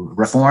into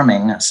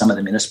reforming some of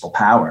the municipal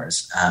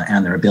powers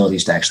and their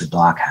abilities to actually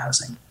block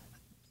housing.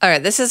 All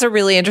right, this is a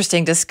really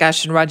interesting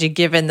discussion, Raji,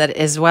 given that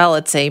as well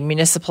it's a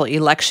municipal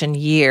election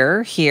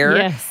year here.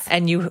 Yes.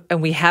 And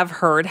we have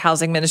heard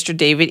Housing Minister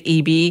David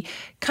Eby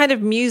kind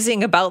of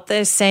musing about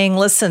this, saying,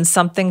 listen,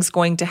 something's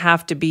going to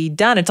have to be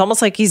done. It's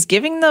almost like he's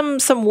giving them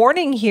some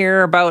warning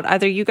here about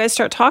either you guys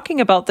start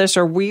talking about this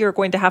or we are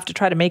going to have to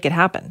try to make it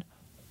happen.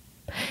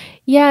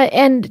 Yeah,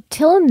 and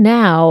till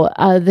now,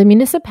 the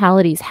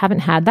municipalities haven't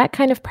had that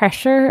kind of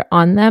pressure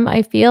on them,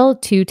 I feel,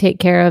 to take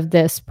care of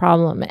this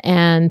problem.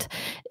 And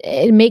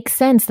it makes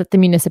sense that the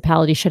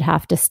municipality should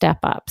have to step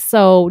up.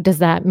 So does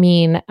that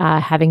mean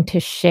having to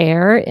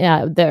share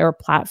their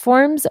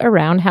platforms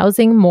around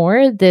housing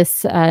more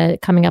this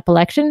coming up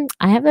election?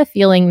 I have a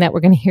feeling that we're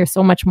going to hear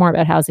so much more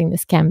about housing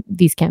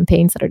these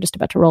campaigns that are just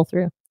about to roll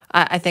through.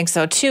 I think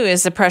so too.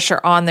 Is the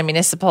pressure on the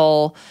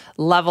municipal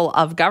level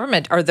of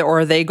government, or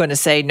are they going to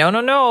say,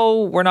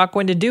 no, we're not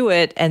going to do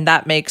it? And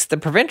that makes the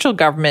provincial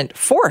government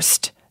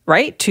forced,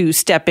 right, to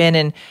step in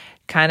and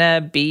kind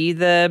of be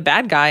the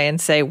bad guy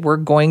and say, we're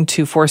going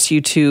to force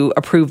you to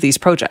approve these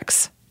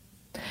projects.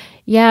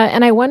 Yeah,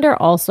 and I wonder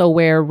also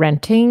where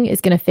renting is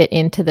going to fit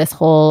into this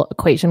whole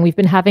equation. We've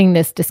been having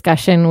this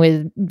discussion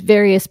with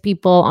various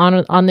people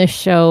on this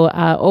show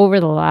over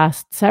the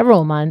last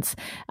several months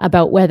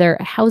about whether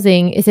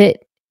housing, is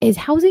it is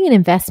housing an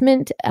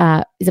investment?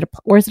 Or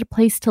is it a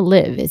place to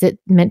live? Is it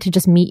meant to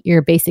just meet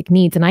your basic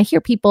needs? And I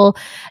hear people,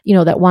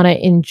 that want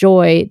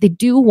to they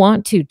do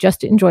want to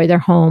just enjoy their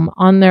home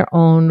on their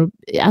own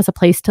as a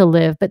place to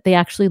live, but they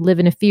actually live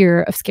in a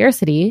fear of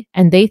scarcity.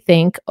 And they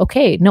think,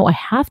 okay, no, I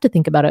have to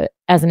think about it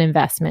as an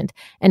investment.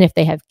 And if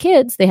they have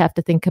kids, they have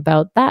to think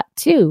about that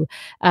too.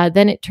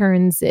 Then it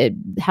turns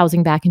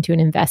housing back into an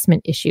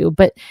investment issue.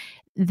 But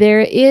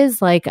there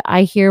is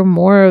I hear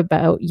more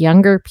about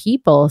younger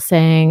people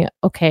saying,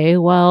 okay,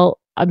 well,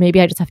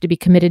 maybe I just have to be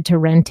committed to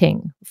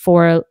renting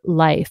for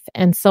life.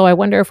 And so I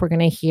wonder if we're going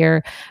to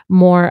hear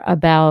more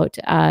about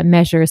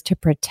measures to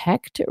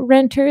protect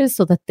renters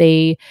so that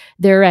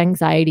their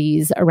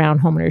anxieties around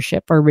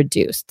homeownership are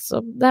reduced.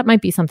 So that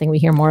might be something we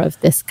hear more of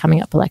this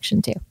coming up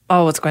election too.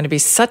 Oh, it's going to be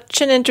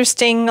such an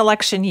interesting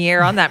election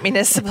year on that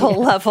municipal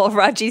level.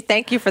 Raji,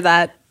 thank you for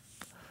that.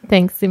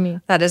 Thanks,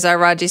 Simi. That is our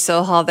Raji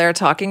Sohal there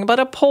talking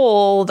about a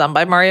poll done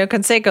by Mario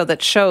Canseco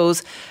that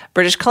shows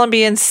British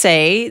Columbians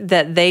say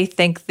that they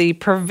think the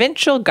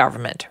provincial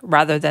government,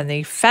 rather than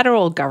the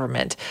federal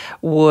government,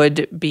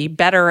 would be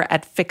better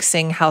at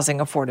fixing housing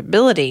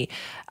affordability.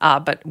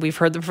 But we've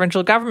heard the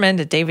provincial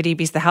government, David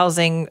Eby's the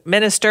housing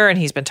minister, and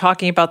he's been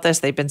talking about this.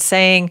 They've been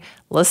saying,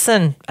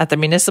 listen, at the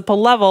municipal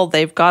level,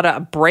 they've got to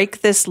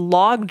break this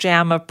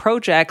logjam of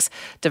projects.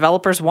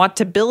 Developers want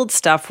to build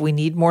stuff. We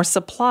need more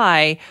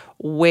supply.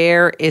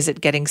 Where is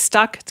it getting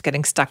stuck? It's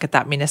getting stuck at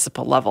that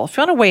municipal level. If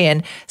you want to weigh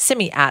in,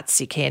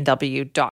 simi@cknw.ca.